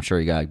Dragon. Now I'm sure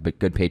he got a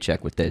good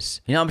paycheck with this.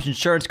 You know how much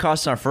insurance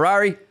costs on a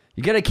Ferrari?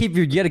 You gotta keep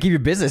your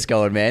business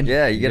going, man.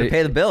 Yeah, you gotta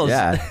pay the bills.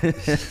 Yeah.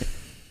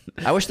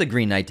 I wish The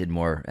Green Knight did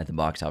more at the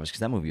box office,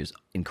 because that movie was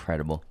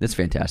incredible. That's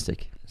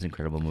fantastic. It's an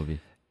incredible movie.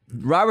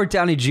 Robert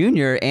Downey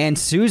Jr. and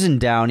Susan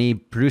Downey,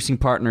 producing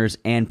partners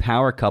and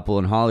power couple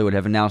in Hollywood,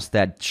 have announced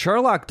that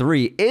Sherlock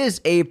 3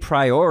 is a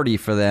priority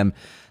for them.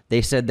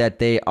 They said that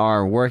they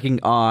are working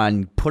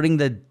on putting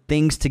the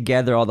things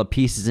together, all the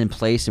pieces in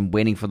place, and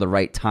waiting for the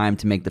right time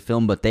to make the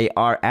film, but they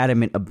are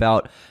adamant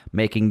about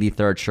making the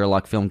third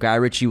Sherlock film. Guy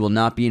Ritchie will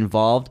not be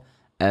involved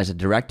as a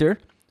director,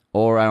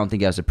 or I don't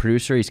think as a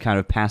producer. He's kind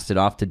of passed it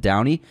off to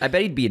Downey. I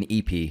bet he'd be an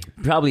EP.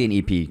 Probably an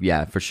EP,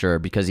 yeah, for sure,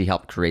 because he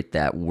helped create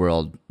that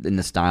world in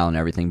the style and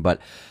everything. But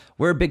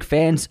we're big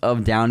fans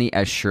of Downey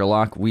as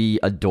Sherlock. We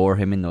adore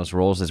him in those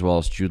roles, as well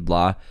as Jude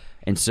Law.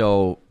 And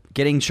so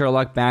getting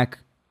Sherlock back,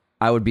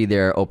 I would be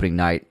there opening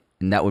night,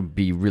 and that would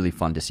be really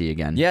fun to see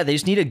again. Yeah, they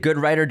just need a good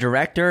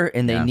writer-director,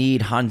 and they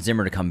need Hans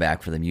Zimmer to come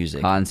back for the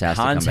music. Hans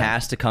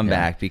has to come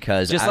back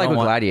because just like with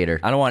Gladiator.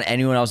 I don't want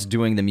anyone else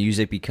doing the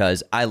music,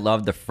 because I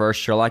love the first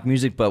Sherlock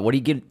music, but what he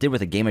did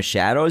with A Game of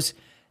Shadows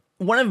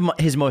one of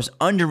his most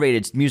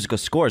underrated musical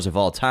scores of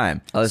all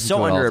time. So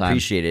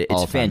underappreciated.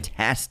 It's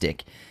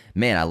fantastic.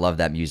 Man, I love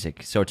that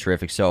music. So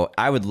terrific. So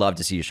I would love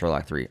to see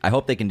Sherlock 3. I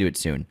hope they can do it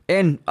soon.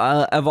 And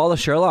of all the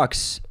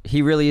Sherlocks,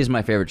 he really is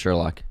my favorite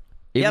Sherlock.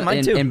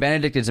 Mine too. And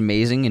Benedict is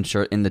amazing in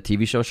the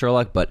TV show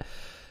Sherlock, but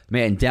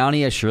man,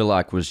 Downey as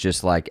Sherlock was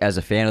just like, as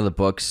a fan of the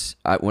books,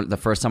 the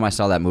first time I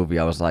saw that movie,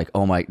 I was like,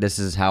 oh my, this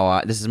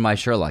is my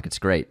Sherlock. It's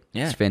great.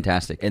 Yeah. It's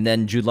fantastic. And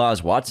then Jude Law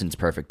as Watson's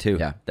perfect too.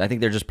 Yeah. I think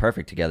they're just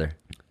perfect together.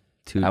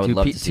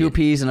 Two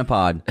peas in a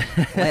pod.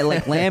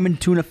 Like lamb and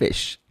tuna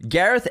fish.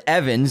 Gareth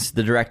Evans,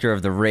 the director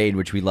of The Raid,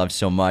 which we love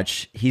so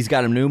much, he's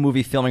got a new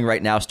movie filming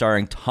right now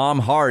starring Tom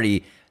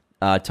Hardy.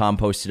 Tom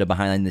posted a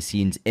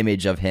behind-the-scenes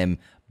image of him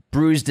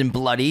bruised and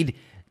bloodied.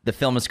 The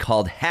film is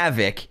called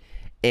Havoc,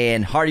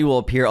 and Hardy will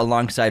appear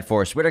alongside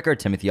Forrest Whitaker,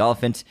 Timothy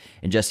Olyphant,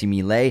 and Jesse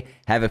Millet.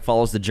 Havoc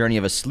follows the journey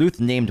of a sleuth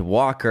named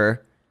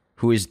Walker,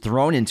 who is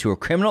thrown into a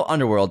criminal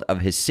underworld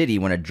of his city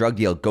when a drug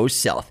deal goes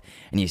south,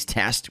 and he's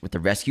tasked with the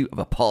rescue of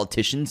a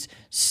politician's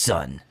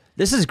son.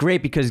 This is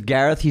great because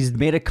Gareth, he's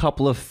made a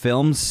couple of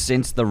films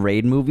since the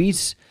Raid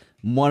movies.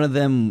 One of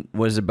them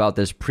was about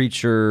this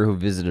preacher who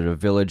visited a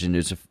village, and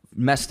it's a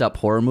messed up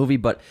horror movie,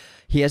 but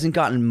his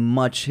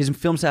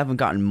films haven't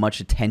gotten much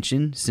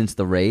attention since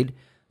the Raid.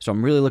 So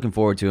I'm really looking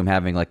forward to him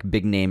having like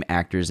big name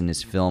actors in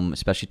his film,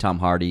 especially Tom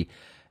Hardy.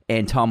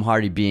 And Tom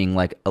Hardy being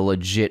like a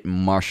legit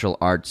martial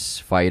arts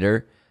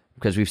fighter,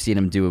 because we've seen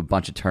him do a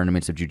bunch of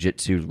tournaments of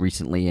jiu-jitsu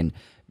recently, and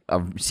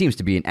seems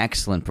to be an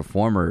excellent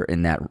performer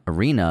in that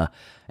arena.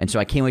 And so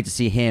I can't wait to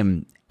see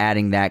him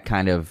adding that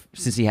kind of,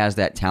 since he has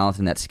that talent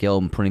and that skill,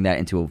 and putting that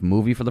into a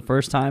movie for the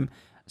first time.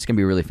 It's going to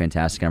be really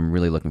fantastic. I'm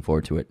really looking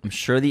forward to it. I'm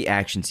sure the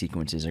action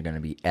sequences are going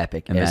to be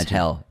epic as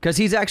hell. Because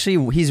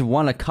he's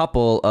won a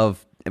couple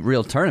of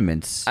real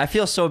tournaments. I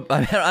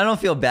don't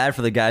feel bad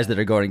for the guys that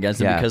are going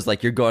against him, because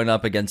like you're going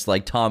up against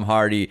like Tom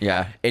Hardy,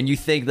 and you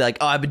think like,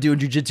 oh, I've been doing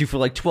jiu-jitsu for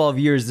like 12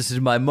 years, this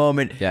is my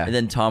moment, and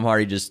then Tom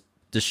Hardy just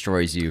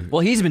destroys you. Well,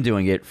 he's been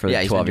doing it for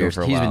 12 years.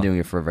 He's been doing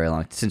it for a very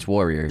long, since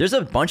Warrior. There's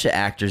a bunch of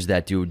actors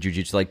that do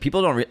jiu-jitsu. Like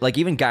people don't like,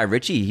 even Guy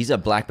Ritchie, he's a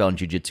black belt in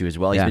jiu-jitsu as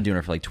well. He's been doing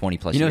it for like 20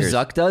 plus years. You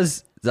know Zuck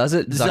does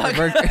it?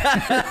 Zuckerberg?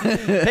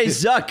 Hey,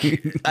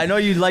 Zuck. I know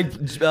you like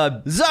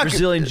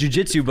Brazilian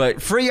jiu-jitsu, but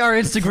free our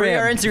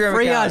Instagram.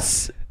 Free account.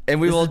 Us. And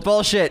we will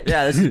bullshit.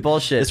 Yeah, this is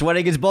bullshit. This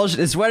wedding is bullshit.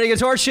 This wedding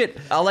is horseshit.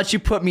 I'll let you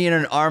put me in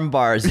an arm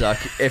bar,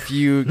 Zuck, if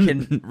you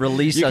can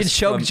release us. You can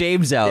choke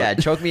James out. Yeah,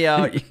 choke me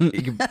out.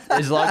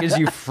 As long as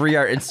you free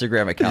our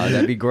Instagram account,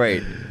 that'd be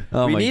great.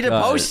 We need to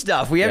post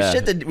stuff. We have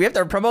shit that we have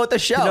to promote the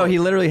show. No, he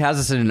literally has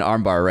us in an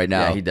arm bar right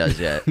now. Yeah, he does.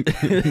 Yeah,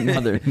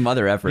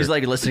 mother effort. He's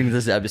like listening to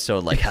this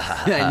episode, like,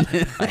 I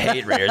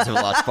hate Raiders of the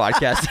Lost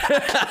podcast.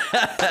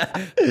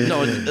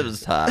 No, it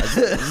was I'm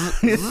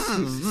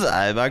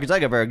Mark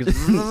Zuckerberg.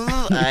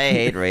 I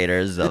hate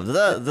Raiders of the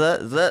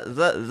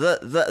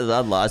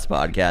Lost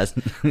podcast.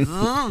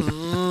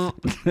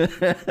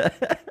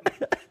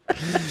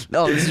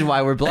 No, this is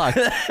why we're blocked.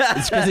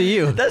 It's because of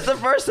you. That's the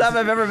first time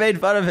I've ever made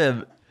fun of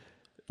him.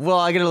 Well,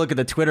 I gotta look at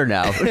the Twitter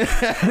now.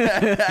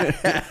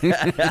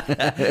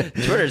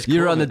 Twitter's cool.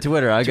 You're on the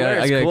Twitter. I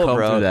gotta cool, comb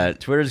bro. through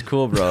that. Twitter's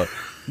cool, bro.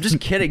 I'm just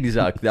kidding,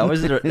 Zuck. That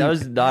was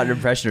not an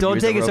impression of you.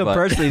 Don't take it so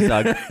personally,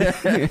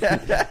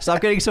 Zuck.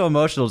 Stop getting so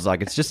emotional,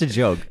 Zuck. It's just a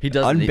joke. He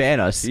doesn't unban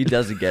us. He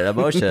doesn't get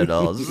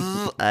emotional.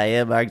 I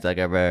am Mark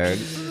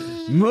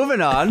Zuckerberg.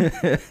 Moving on,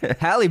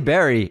 Halle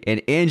Berry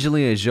and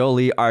Angelina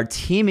Jolie are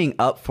teaming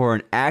up for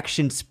an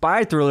action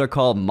spy thriller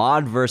called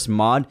Maude vs.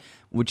 Maude,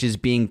 which is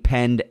being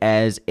penned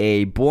as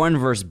a Bourne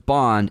vs.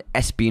 Bond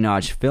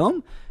espionage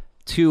film.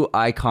 Two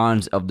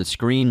icons of the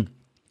screen,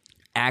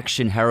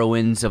 action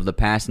heroines of the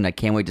past, and I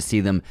can't wait to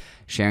see them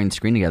sharing the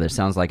screen together.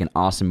 Sounds like an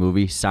awesome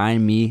movie.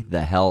 Sign me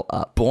the hell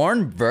up.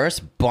 Bourne vs.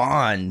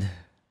 Bond.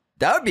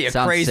 That would be a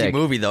crazy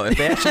movie, though. If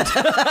they actually...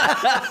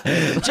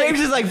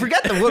 James is like,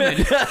 forget the woman.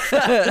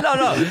 No,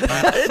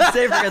 I didn't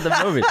say forget the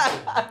movie.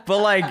 But,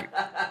 like,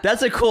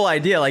 that's a cool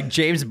idea. Like,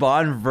 James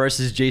Bond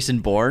versus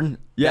Jason Bourne.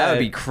 Yeah, that would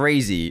be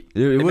crazy.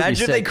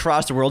 Imagine if they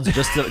crossed worlds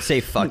just to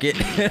say fuck it.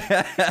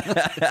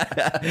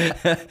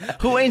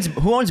 Who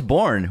owns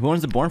Bourne? Who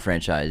owns the Bourne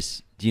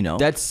franchise? Do you know?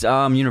 That's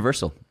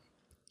Universal.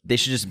 They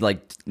should just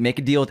like make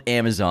a deal with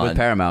Amazon. With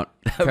Paramount.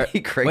 That'd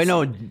be crazy. Wait,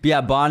 no.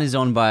 Yeah, Bond is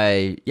owned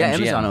by... Yeah, MGM.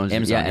 Amazon owns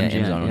it.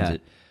 Amazon owns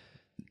it.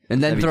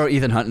 And then throw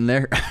Ethan Hunt in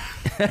there.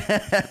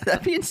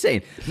 That'd be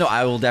insane. No,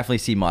 I will definitely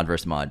see Maude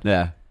vs. Maude.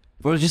 Yeah.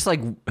 But just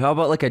like, how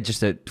about like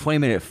just a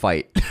 20-minute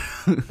fight?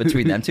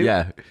 Between them two?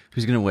 Yeah.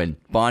 Who's going to win?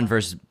 Bond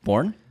versus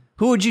Bourne?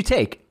 Who would you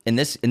take? In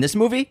this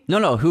movie?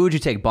 No. Who would you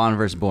take, Bond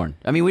versus Bourne?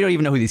 I mean, we don't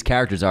even know who these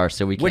characters are,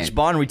 so we can't. Which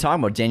Bond are we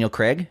talking about? Daniel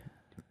Craig?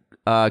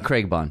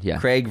 Craig Bond, yeah.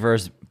 Craig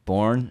versus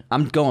Bourne?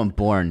 I'm going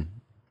Bourne.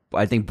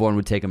 I think Bourne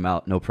would take him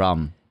out, no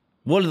problem.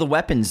 What are the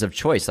weapons of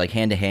choice, like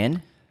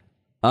hand-to-hand?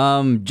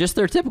 Just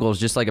their typicals,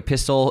 just like a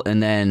pistol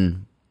and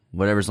then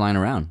whatever's lying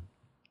around.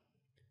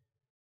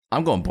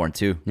 I'm going Bourne,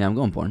 too. Yeah, I'm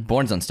going Bourne.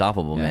 Bourne's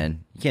unstoppable,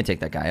 man. You can't take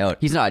that guy out.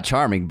 He's not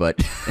charming,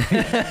 but...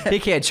 he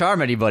can't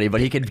charm anybody,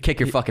 but he can kick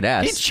your fucking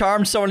ass. He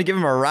charmed someone to give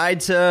him a ride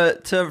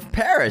to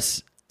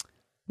Paris.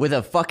 with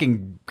a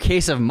fucking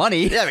case of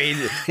money. Yeah, I mean,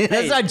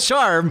 that's not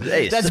charm.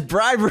 That's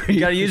bribery.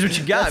 You gotta use what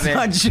you got, man.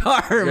 That's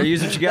not charm. You gotta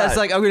use what you got. That's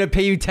like, I'm gonna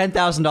pay you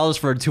 $10,000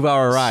 for a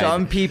 2-hour ride.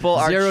 Some people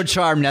are zero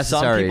charm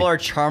necessary. Some people are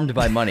charmed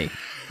by money.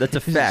 That's a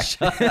fact.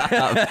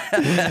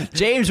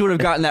 James would have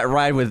gotten that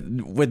ride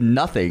with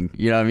nothing.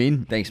 You know what I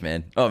mean? Thanks,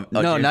 man. Oh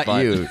no, James not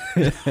Bond. you.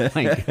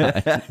 My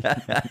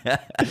God.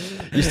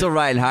 You're still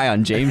riding high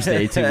on James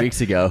Day 2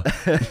 weeks ago.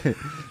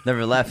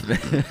 Never left.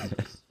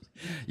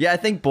 Yeah, I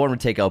think Bourne would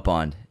take out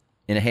Bond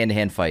in a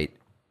hand-to-hand fight.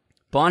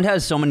 Bond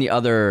has so many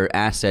other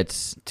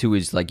assets to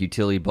his like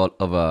utility belt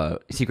of a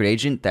secret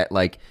agent that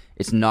like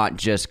it's not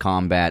just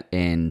combat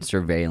and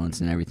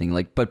surveillance and everything.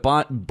 Like, but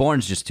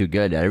Bourne's just too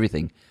good at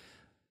everything,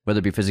 whether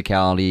it be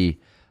physicality,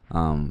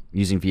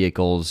 using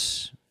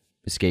vehicles,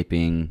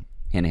 escaping,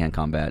 hand-to-hand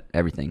combat,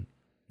 everything,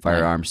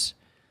 firearms.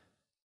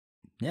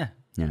 Yeah,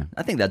 Yeah,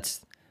 I think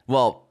that's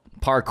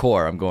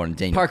parkour. I'm going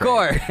Daniel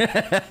parkour.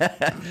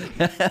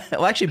 Craig.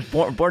 Well, actually,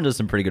 Bourne does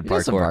some pretty good He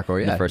does some parkour.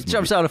 yeah. In the first He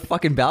jumps movie. out a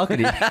fucking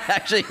balcony.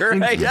 Actually, you're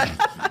right.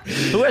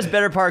 Who has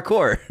better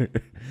parkour?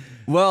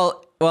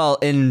 well,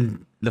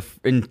 in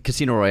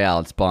Casino Royale,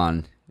 it's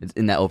Bond. It's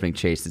in that opening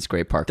chase, it's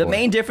great parkour. The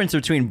main difference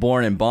between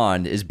Bourne and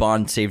Bond is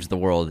Bond saves the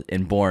world,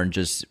 and Bourne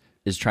just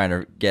is trying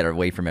to get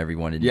away from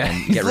everyone. And,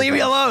 and get leave me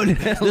alone.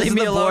 Leave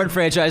me the alone. Bourne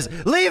franchise.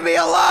 Leave me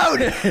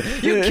alone.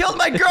 You killed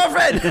my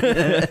girlfriend.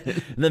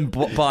 Then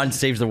Bond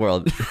saves the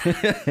world.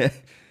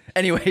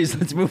 Anyways,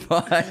 let's move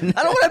on. I don't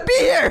want to be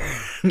here.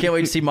 Can't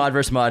wait to see Mod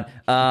vs. Mod.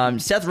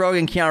 Seth Rogen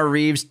and Keanu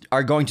Reeves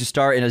are going to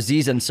star in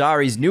Aziz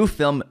Ansari's new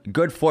film,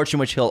 Good Fortune,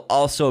 which he'll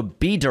also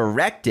be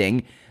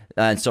directing.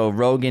 So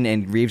Rogen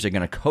and Reeves are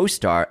going to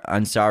co-star.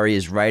 Ansari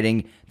is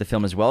writing the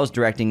film as well as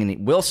directing, and he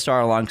will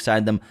star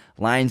alongside them.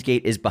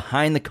 Lionsgate is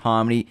behind the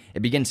comedy.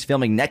 It begins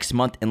filming next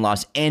month in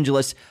Los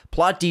Angeles.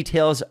 Plot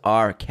details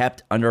are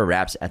kept under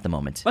wraps at the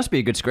moment. Must be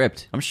a good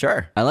script. I'm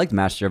sure. I liked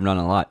Master of None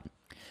a lot.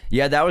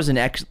 Yeah, that was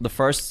the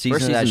first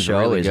season of that season's show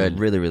really is good.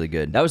 really, really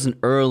good. That was an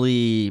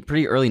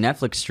pretty early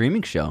Netflix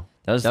streaming show.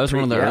 That was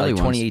one of the early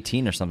like ones.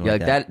 2018 or something Yeah,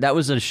 like that. That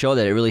was a show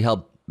that it really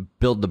helped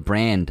build the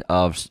brand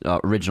of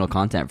original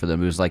content for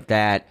them. It was like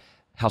that,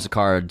 House of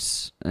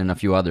Cards, and a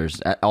few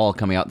others, all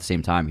coming out at the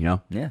same time, you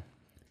know? Yeah.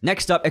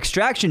 Next up,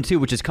 Extraction 2,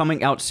 which is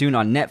coming out soon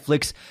on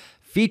Netflix,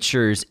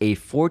 features a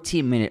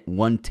 14-minute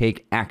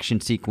one-take action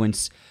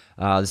sequence.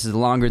 This is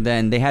longer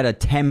than they had a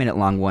 10-minute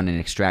long one in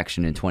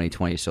Extraction in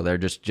 2020, so they're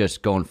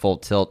just going full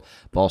tilt,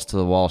 balls to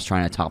the walls,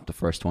 trying to top the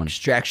first one.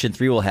 Extraction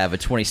 3 will have a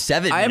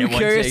 27-minute I am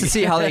curious one-take. to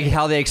see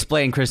how they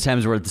explain Chris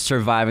Hemsworth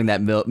surviving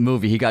that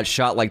movie. He got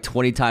shot like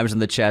 20 times in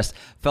the chest,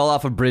 fell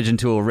off a bridge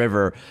into a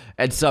river,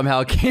 and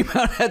somehow came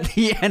out at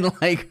the end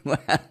like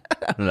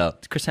I don't know.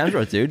 It's Chris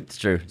Hemsworth, dude. It's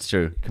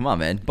true. Come on,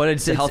 man. But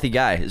It's a healthy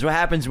guy. It's what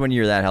happens when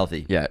you're that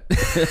healthy. Yeah,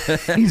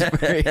 he's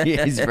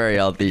very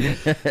healthy.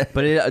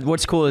 But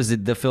what's cool is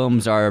that the films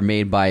are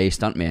made by a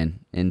stuntman,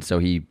 and so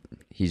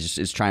he's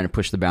just trying to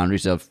push the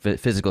boundaries of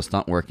physical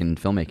stunt work and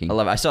filmmaking. I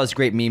love it. I saw this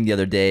great meme the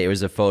other day. It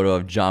was a photo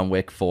of John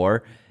Wick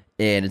 4,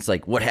 and it's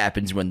like, what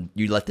happens when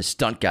you let the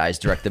stunt guys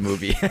direct the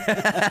movie?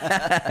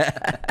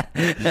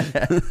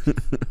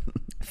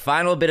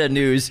 Final bit of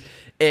news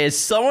is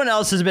someone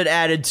else has been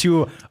added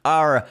to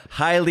our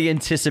highly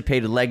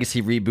anticipated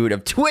legacy reboot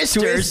of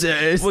Twisters.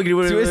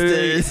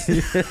 Twisters.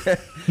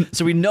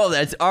 So we know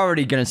that it's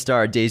already going to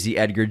star Daisy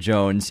Edgar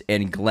Jones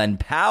and Glenn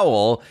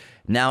Powell.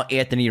 Now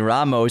Anthony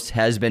Ramos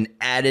has been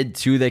added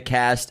to the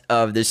cast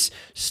of this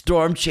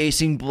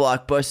storm-chasing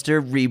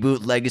blockbuster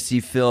reboot legacy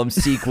film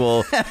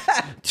sequel,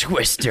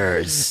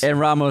 Twisters. And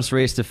Ramos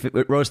rose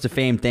to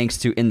fame thanks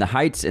to In the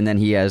Heights, and then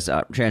he has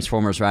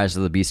Transformers: Rise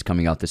of the Beast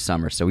coming out this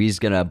summer, so he's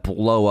gonna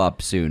blow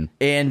up soon.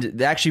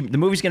 And actually, the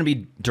movie's going to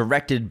be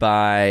directed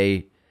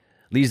by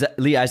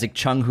Lee Isaac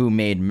Chung, who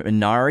made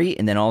Minari,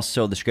 and then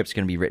also the script's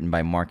going to be written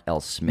by Mark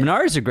L. Smith.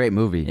 Minari's a great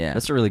movie. Yeah.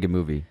 That's a really good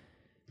movie.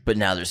 But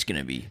now there's going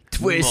to be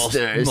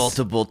Twisters.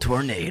 multiple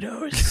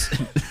tornadoes.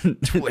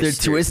 They're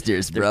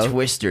Twisters, bro. They're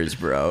Twisters,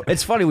 bro.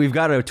 It's funny, we've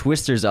got a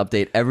Twisters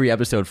update every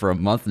episode for a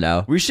month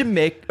now. We should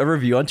make a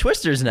review on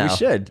Twisters now. We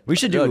should. We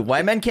should do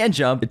White Men Can't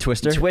Jump. A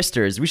Twister?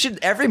 Twisters. We should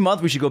every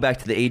month. We should go back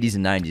to the 80s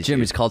and 90s. Jim,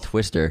 dude. it's called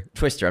Twister.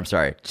 Twister. I'm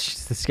sorry.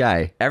 Jeez, this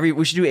guy.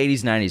 We should do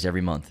 80s, 90s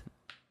every month.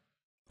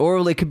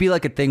 Or it could be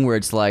like a thing where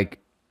it's like,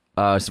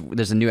 so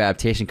there's a new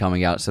adaptation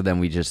coming out, so then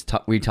we just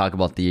talk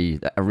about the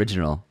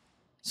original.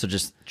 So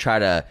just try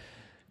to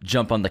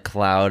jump on the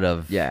cloud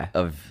of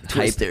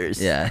Twisters.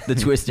 Hype. Yeah, the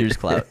Twisters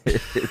cloud.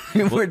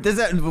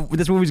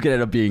 This movie's gonna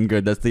end up being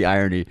good. That's the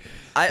irony. It's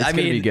I gonna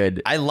mean, be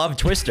good. I love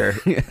Twister.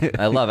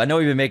 I know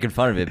we've been making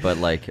fun of it, but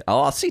like,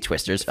 I'll see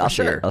Twisters for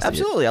sure. I'll see it.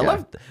 Absolutely, I Yeah.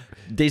 love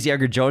Daisy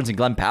Edgar Jones and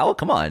Glenn Powell.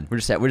 Come on, We're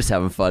just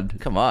having fun.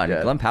 come on.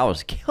 Yeah. Glenn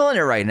Powell's killing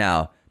it right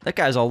now. That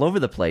guy's all over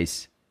the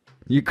place.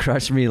 You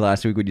crushed me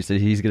last week when you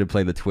said he's going to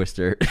play the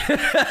Twister.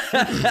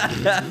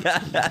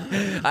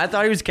 I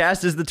thought he was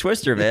cast as the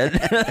Twister, man.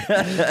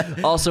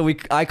 Also,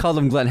 I called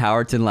him Glenn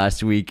Howerton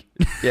last week.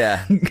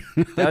 Yeah.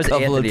 That was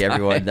Anthony,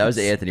 everyone. That was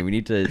Anthony. We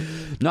need to...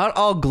 Not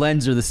all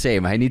Glens are the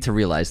same. I need to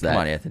realize that.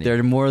 Come on, Anthony. There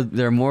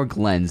are more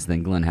Glens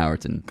than Glenn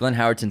Howerton. Glenn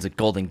Howerton's a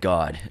golden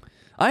god.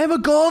 I am a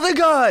golden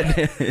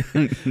god.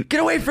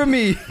 Get away from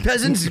me,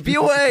 peasants! Be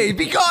away!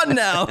 Be gone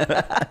now!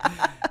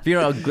 If you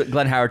don't know,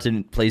 Glenn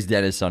Howerton plays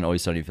Dennis on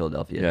Always Sunny in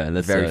Philadelphia. Yeah,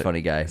 that's a very a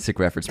funny guy. Sick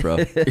reference, bro.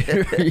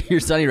 Your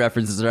Sunny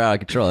references are out of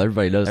control.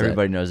 Everybody knows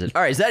it.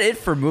 All right, is that it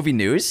for movie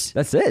news?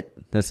 That's it.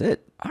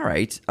 All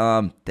right.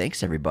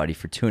 Thanks everybody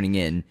for tuning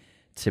in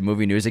to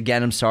movie news.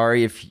 Again, I'm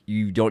sorry if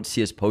you don't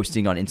see us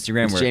posting on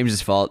Instagram. It's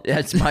James's fault. Yeah,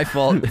 it's my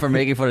fault for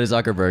making fun of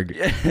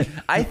Zuckerberg.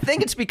 I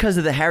think it's because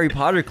of the Harry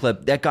Potter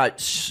clip that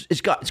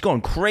it's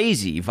going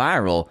crazy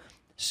viral.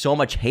 So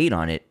much hate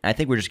on it. I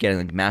think we're just getting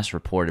like mass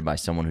reported by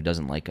someone who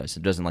doesn't like us.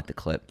 It doesn't like the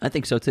clip. I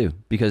think so too,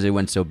 because it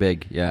went so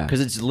big. Yeah,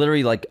 because it's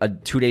literally like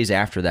 2 days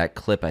after that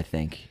clip. I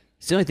think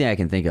it's the only thing I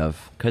can think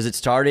of. Because it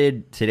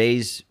started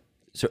today's.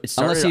 So it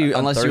started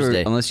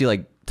unless you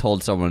like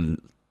told someone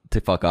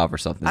to fuck off or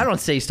something. I don't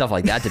say stuff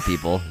like that to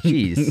people.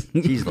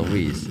 Jeez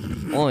Louise.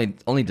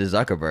 Only to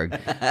Zuckerberg.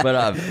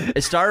 But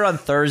it started on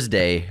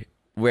Thursday,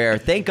 where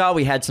thank God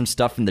we had some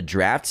stuff from the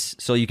drafts,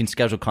 so you can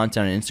schedule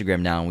content on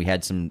Instagram now, and we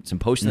had some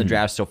posts in the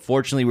drafts. So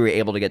fortunately, we were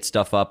able to get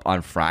stuff up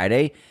on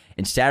Friday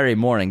and Saturday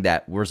morning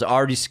that was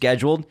already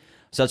scheduled.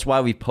 So that's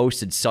why we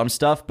posted some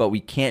stuff, but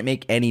we can't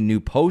make any new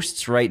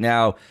posts right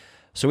now.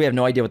 So we have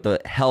no idea what the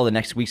hell the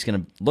next week's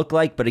going to look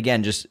like. But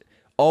again, just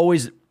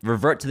always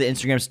revert to the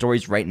Instagram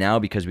stories right now,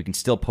 because we can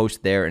still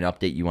post there and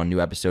update you on new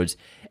episodes.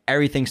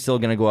 Everything's still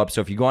going to go up.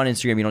 So if you go on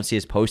Instagram, you don't see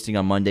us posting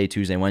on Monday,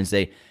 Tuesday,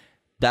 Wednesday.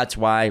 That's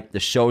why the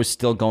show is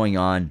still going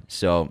on.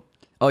 So,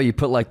 you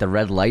put like the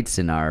red lights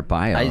in our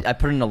bio. I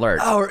put an alert.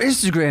 Our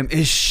Instagram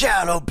is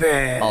shadow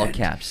banned. All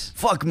caps.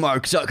 Fuck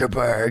Mark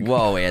Zuckerberg.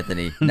 Whoa,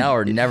 Anthony. Now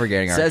we're never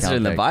getting our account. Says it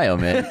in the bio,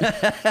 man.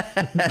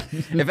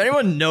 If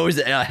anyone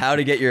knows how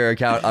to get your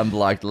account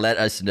unblocked, let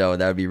us know.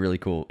 That would be really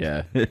cool.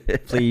 Yeah,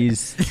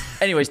 please.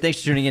 Anyways, thanks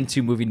for tuning in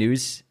to Movie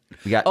News.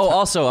 We got.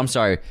 Also, I'm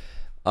sorry.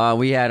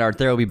 We had our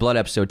There Will Be Blood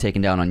episode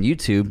taken down on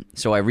YouTube,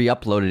 so I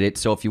re-uploaded it.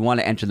 So if you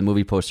want to enter the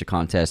movie poster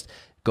contest,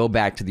 go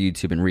back to the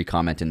YouTube and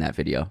re-comment in that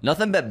video.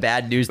 Nothing but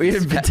bad news. We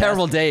had a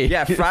terrible day.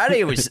 Yeah,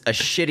 Friday was a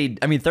shitty...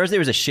 I mean, Thursday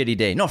was a shitty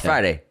day. No,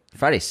 Friday. Yeah.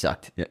 Friday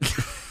sucked. Yeah.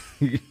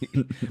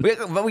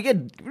 But we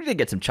did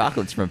get some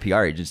chocolates from a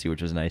PR agency,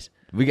 which was nice.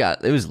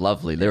 It was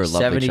lovely. They were lovely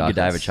 70 chocolates.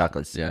 Godiva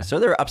chocolates. Yeah. So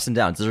there were ups and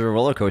downs. It was a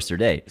roller coaster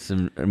day. It's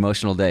an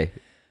emotional day.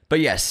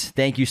 But yes,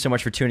 thank you so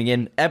much for tuning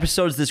in.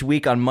 Episodes this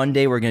week on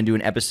Monday, we're going to do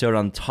an episode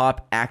on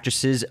top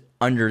actresses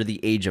under the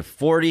age of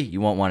 40.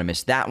 You won't want to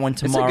miss that one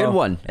tomorrow. It's a good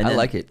one. And I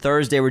like it.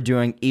 Thursday, we're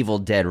doing Evil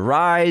Dead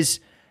Rise.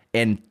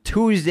 And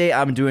Tuesday,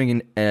 I'm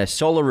doing a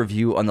solo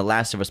review on The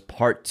Last of Us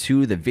Part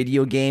 2, the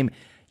video game.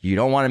 You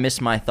don't want to miss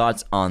my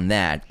thoughts on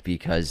that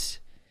because,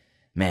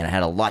 man, I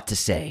had a lot to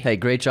say. Hey,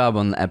 great job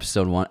on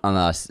episode 1,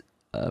 on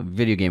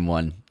video game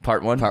 1.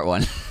 Part 1? Part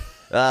 1.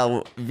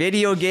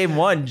 Video game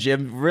 1,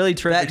 Jim. Really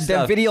terrific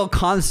stuff. The video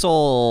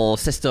console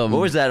system.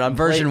 What was that on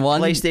version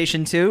 1?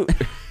 PlayStation 2?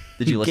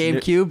 Did you listen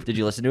GameCube? to it? Did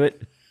you listen to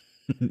it?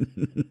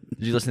 Did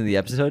you listen to the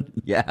episode?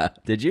 Yeah.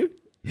 Did you?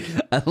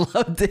 I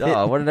loved it.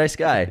 Oh, what a nice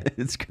guy.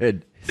 It's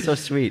good. So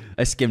sweet.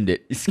 I skimmed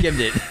it. You skimmed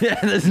it. Yeah,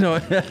 there's no...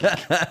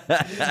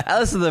 I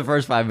listened to the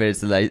first 5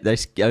 minutes and I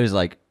was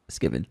like,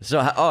 skimming. So,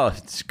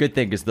 it's a good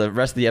thing because the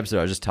rest of the episode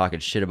I was just talking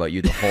shit about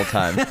you the whole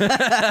time.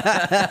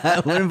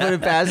 I wouldn't put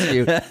it past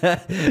you.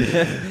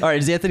 All right,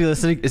 is Anthony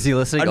listening? Is he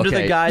listening? Under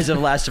the guise of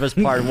Last of Us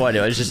Part 1,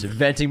 I was just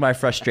venting my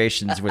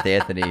frustrations with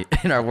Anthony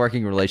in our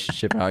working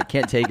relationship. Now I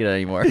can't take it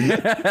anymore.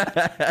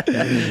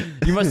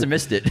 You must have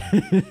missed it.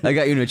 I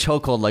got you in a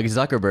chokehold like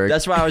Zuckerberg.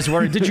 That's why I was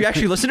wondering, did you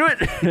actually listen to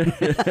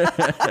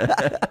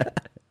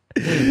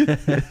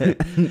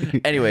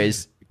it?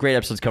 Anyways, great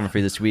episodes coming for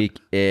you this week.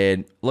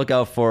 And look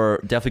out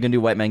for, definitely going to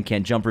do White Men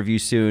Can't Jump review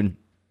soon.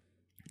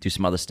 Do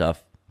some other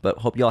stuff. But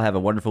hope you all have a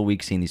wonderful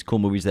week seeing these cool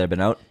movies that have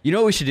been out. You know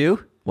what we should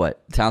do?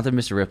 What? Talented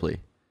Mr. Ripley.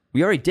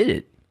 We already did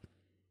it.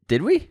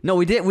 Did we? No,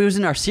 we did. We was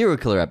in our serial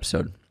killer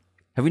episode.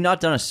 Have we not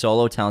done a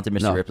solo Talented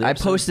Mr. Ripley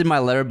episode? I posted my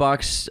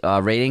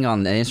Letterboxd rating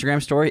on an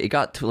Instagram story. It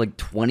got to like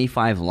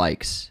 25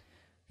 likes.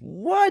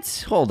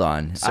 What? Hold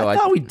on. So I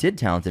thought we did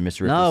Talented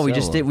Mr. Ripley. No, we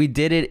just did. We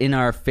did it in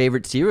our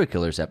favorite serial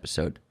killers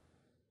episode.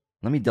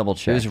 Let me double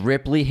check. It was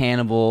Ripley,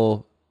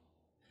 Hannibal.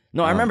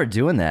 No, I remember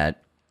doing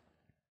that.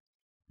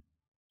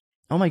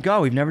 Oh my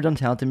God, we've never done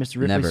Talented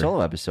Mr. Ripley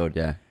solo episode.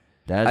 Yeah.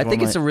 I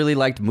think it's a really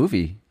liked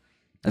movie.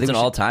 I think it's an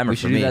all-timer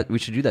for me. We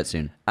should do that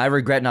soon. I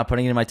regret not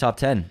putting it in my top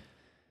 10.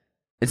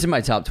 It's in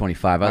my top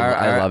 25.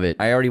 I love it.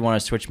 I already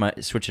want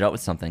to switch it out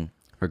with something.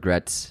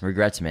 Regrets,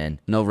 man.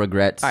 No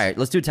regrets. All right,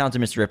 let's do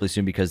Talented Mr. Ripley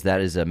soon because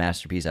that is a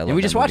masterpiece. I love it.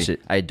 We just watched it.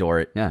 I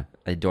adore it. Yeah.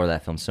 I adore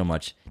that film so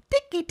much.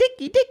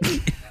 Dicky.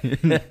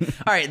 All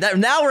right,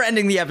 now we're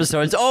ending the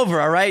episode. It's over,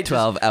 all right?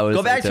 12 hours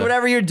Go back to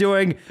whatever you're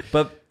doing,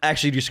 but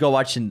Actually, just go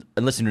watch and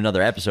listen to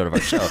another episode of our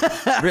show.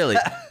 Really.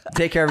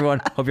 Take care, everyone.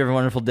 Hope you have a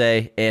wonderful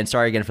day. And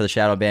sorry again for the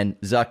shadow ban.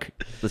 Zuck,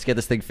 let's get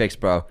this thing fixed,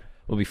 bro.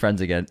 We'll be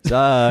friends again.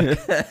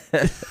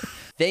 Zuck.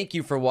 Thank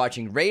you for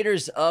watching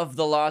Raiders of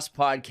the Lost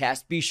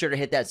podcast. Be sure to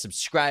hit that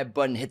subscribe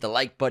button, hit the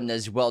like button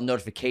as well,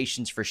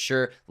 notifications for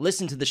sure.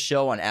 Listen to the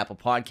show on Apple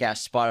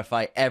Podcasts,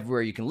 Spotify,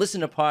 everywhere you can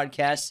listen to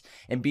podcasts,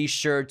 and be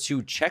sure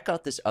to check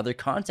out this other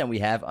content we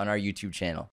have on our YouTube channel.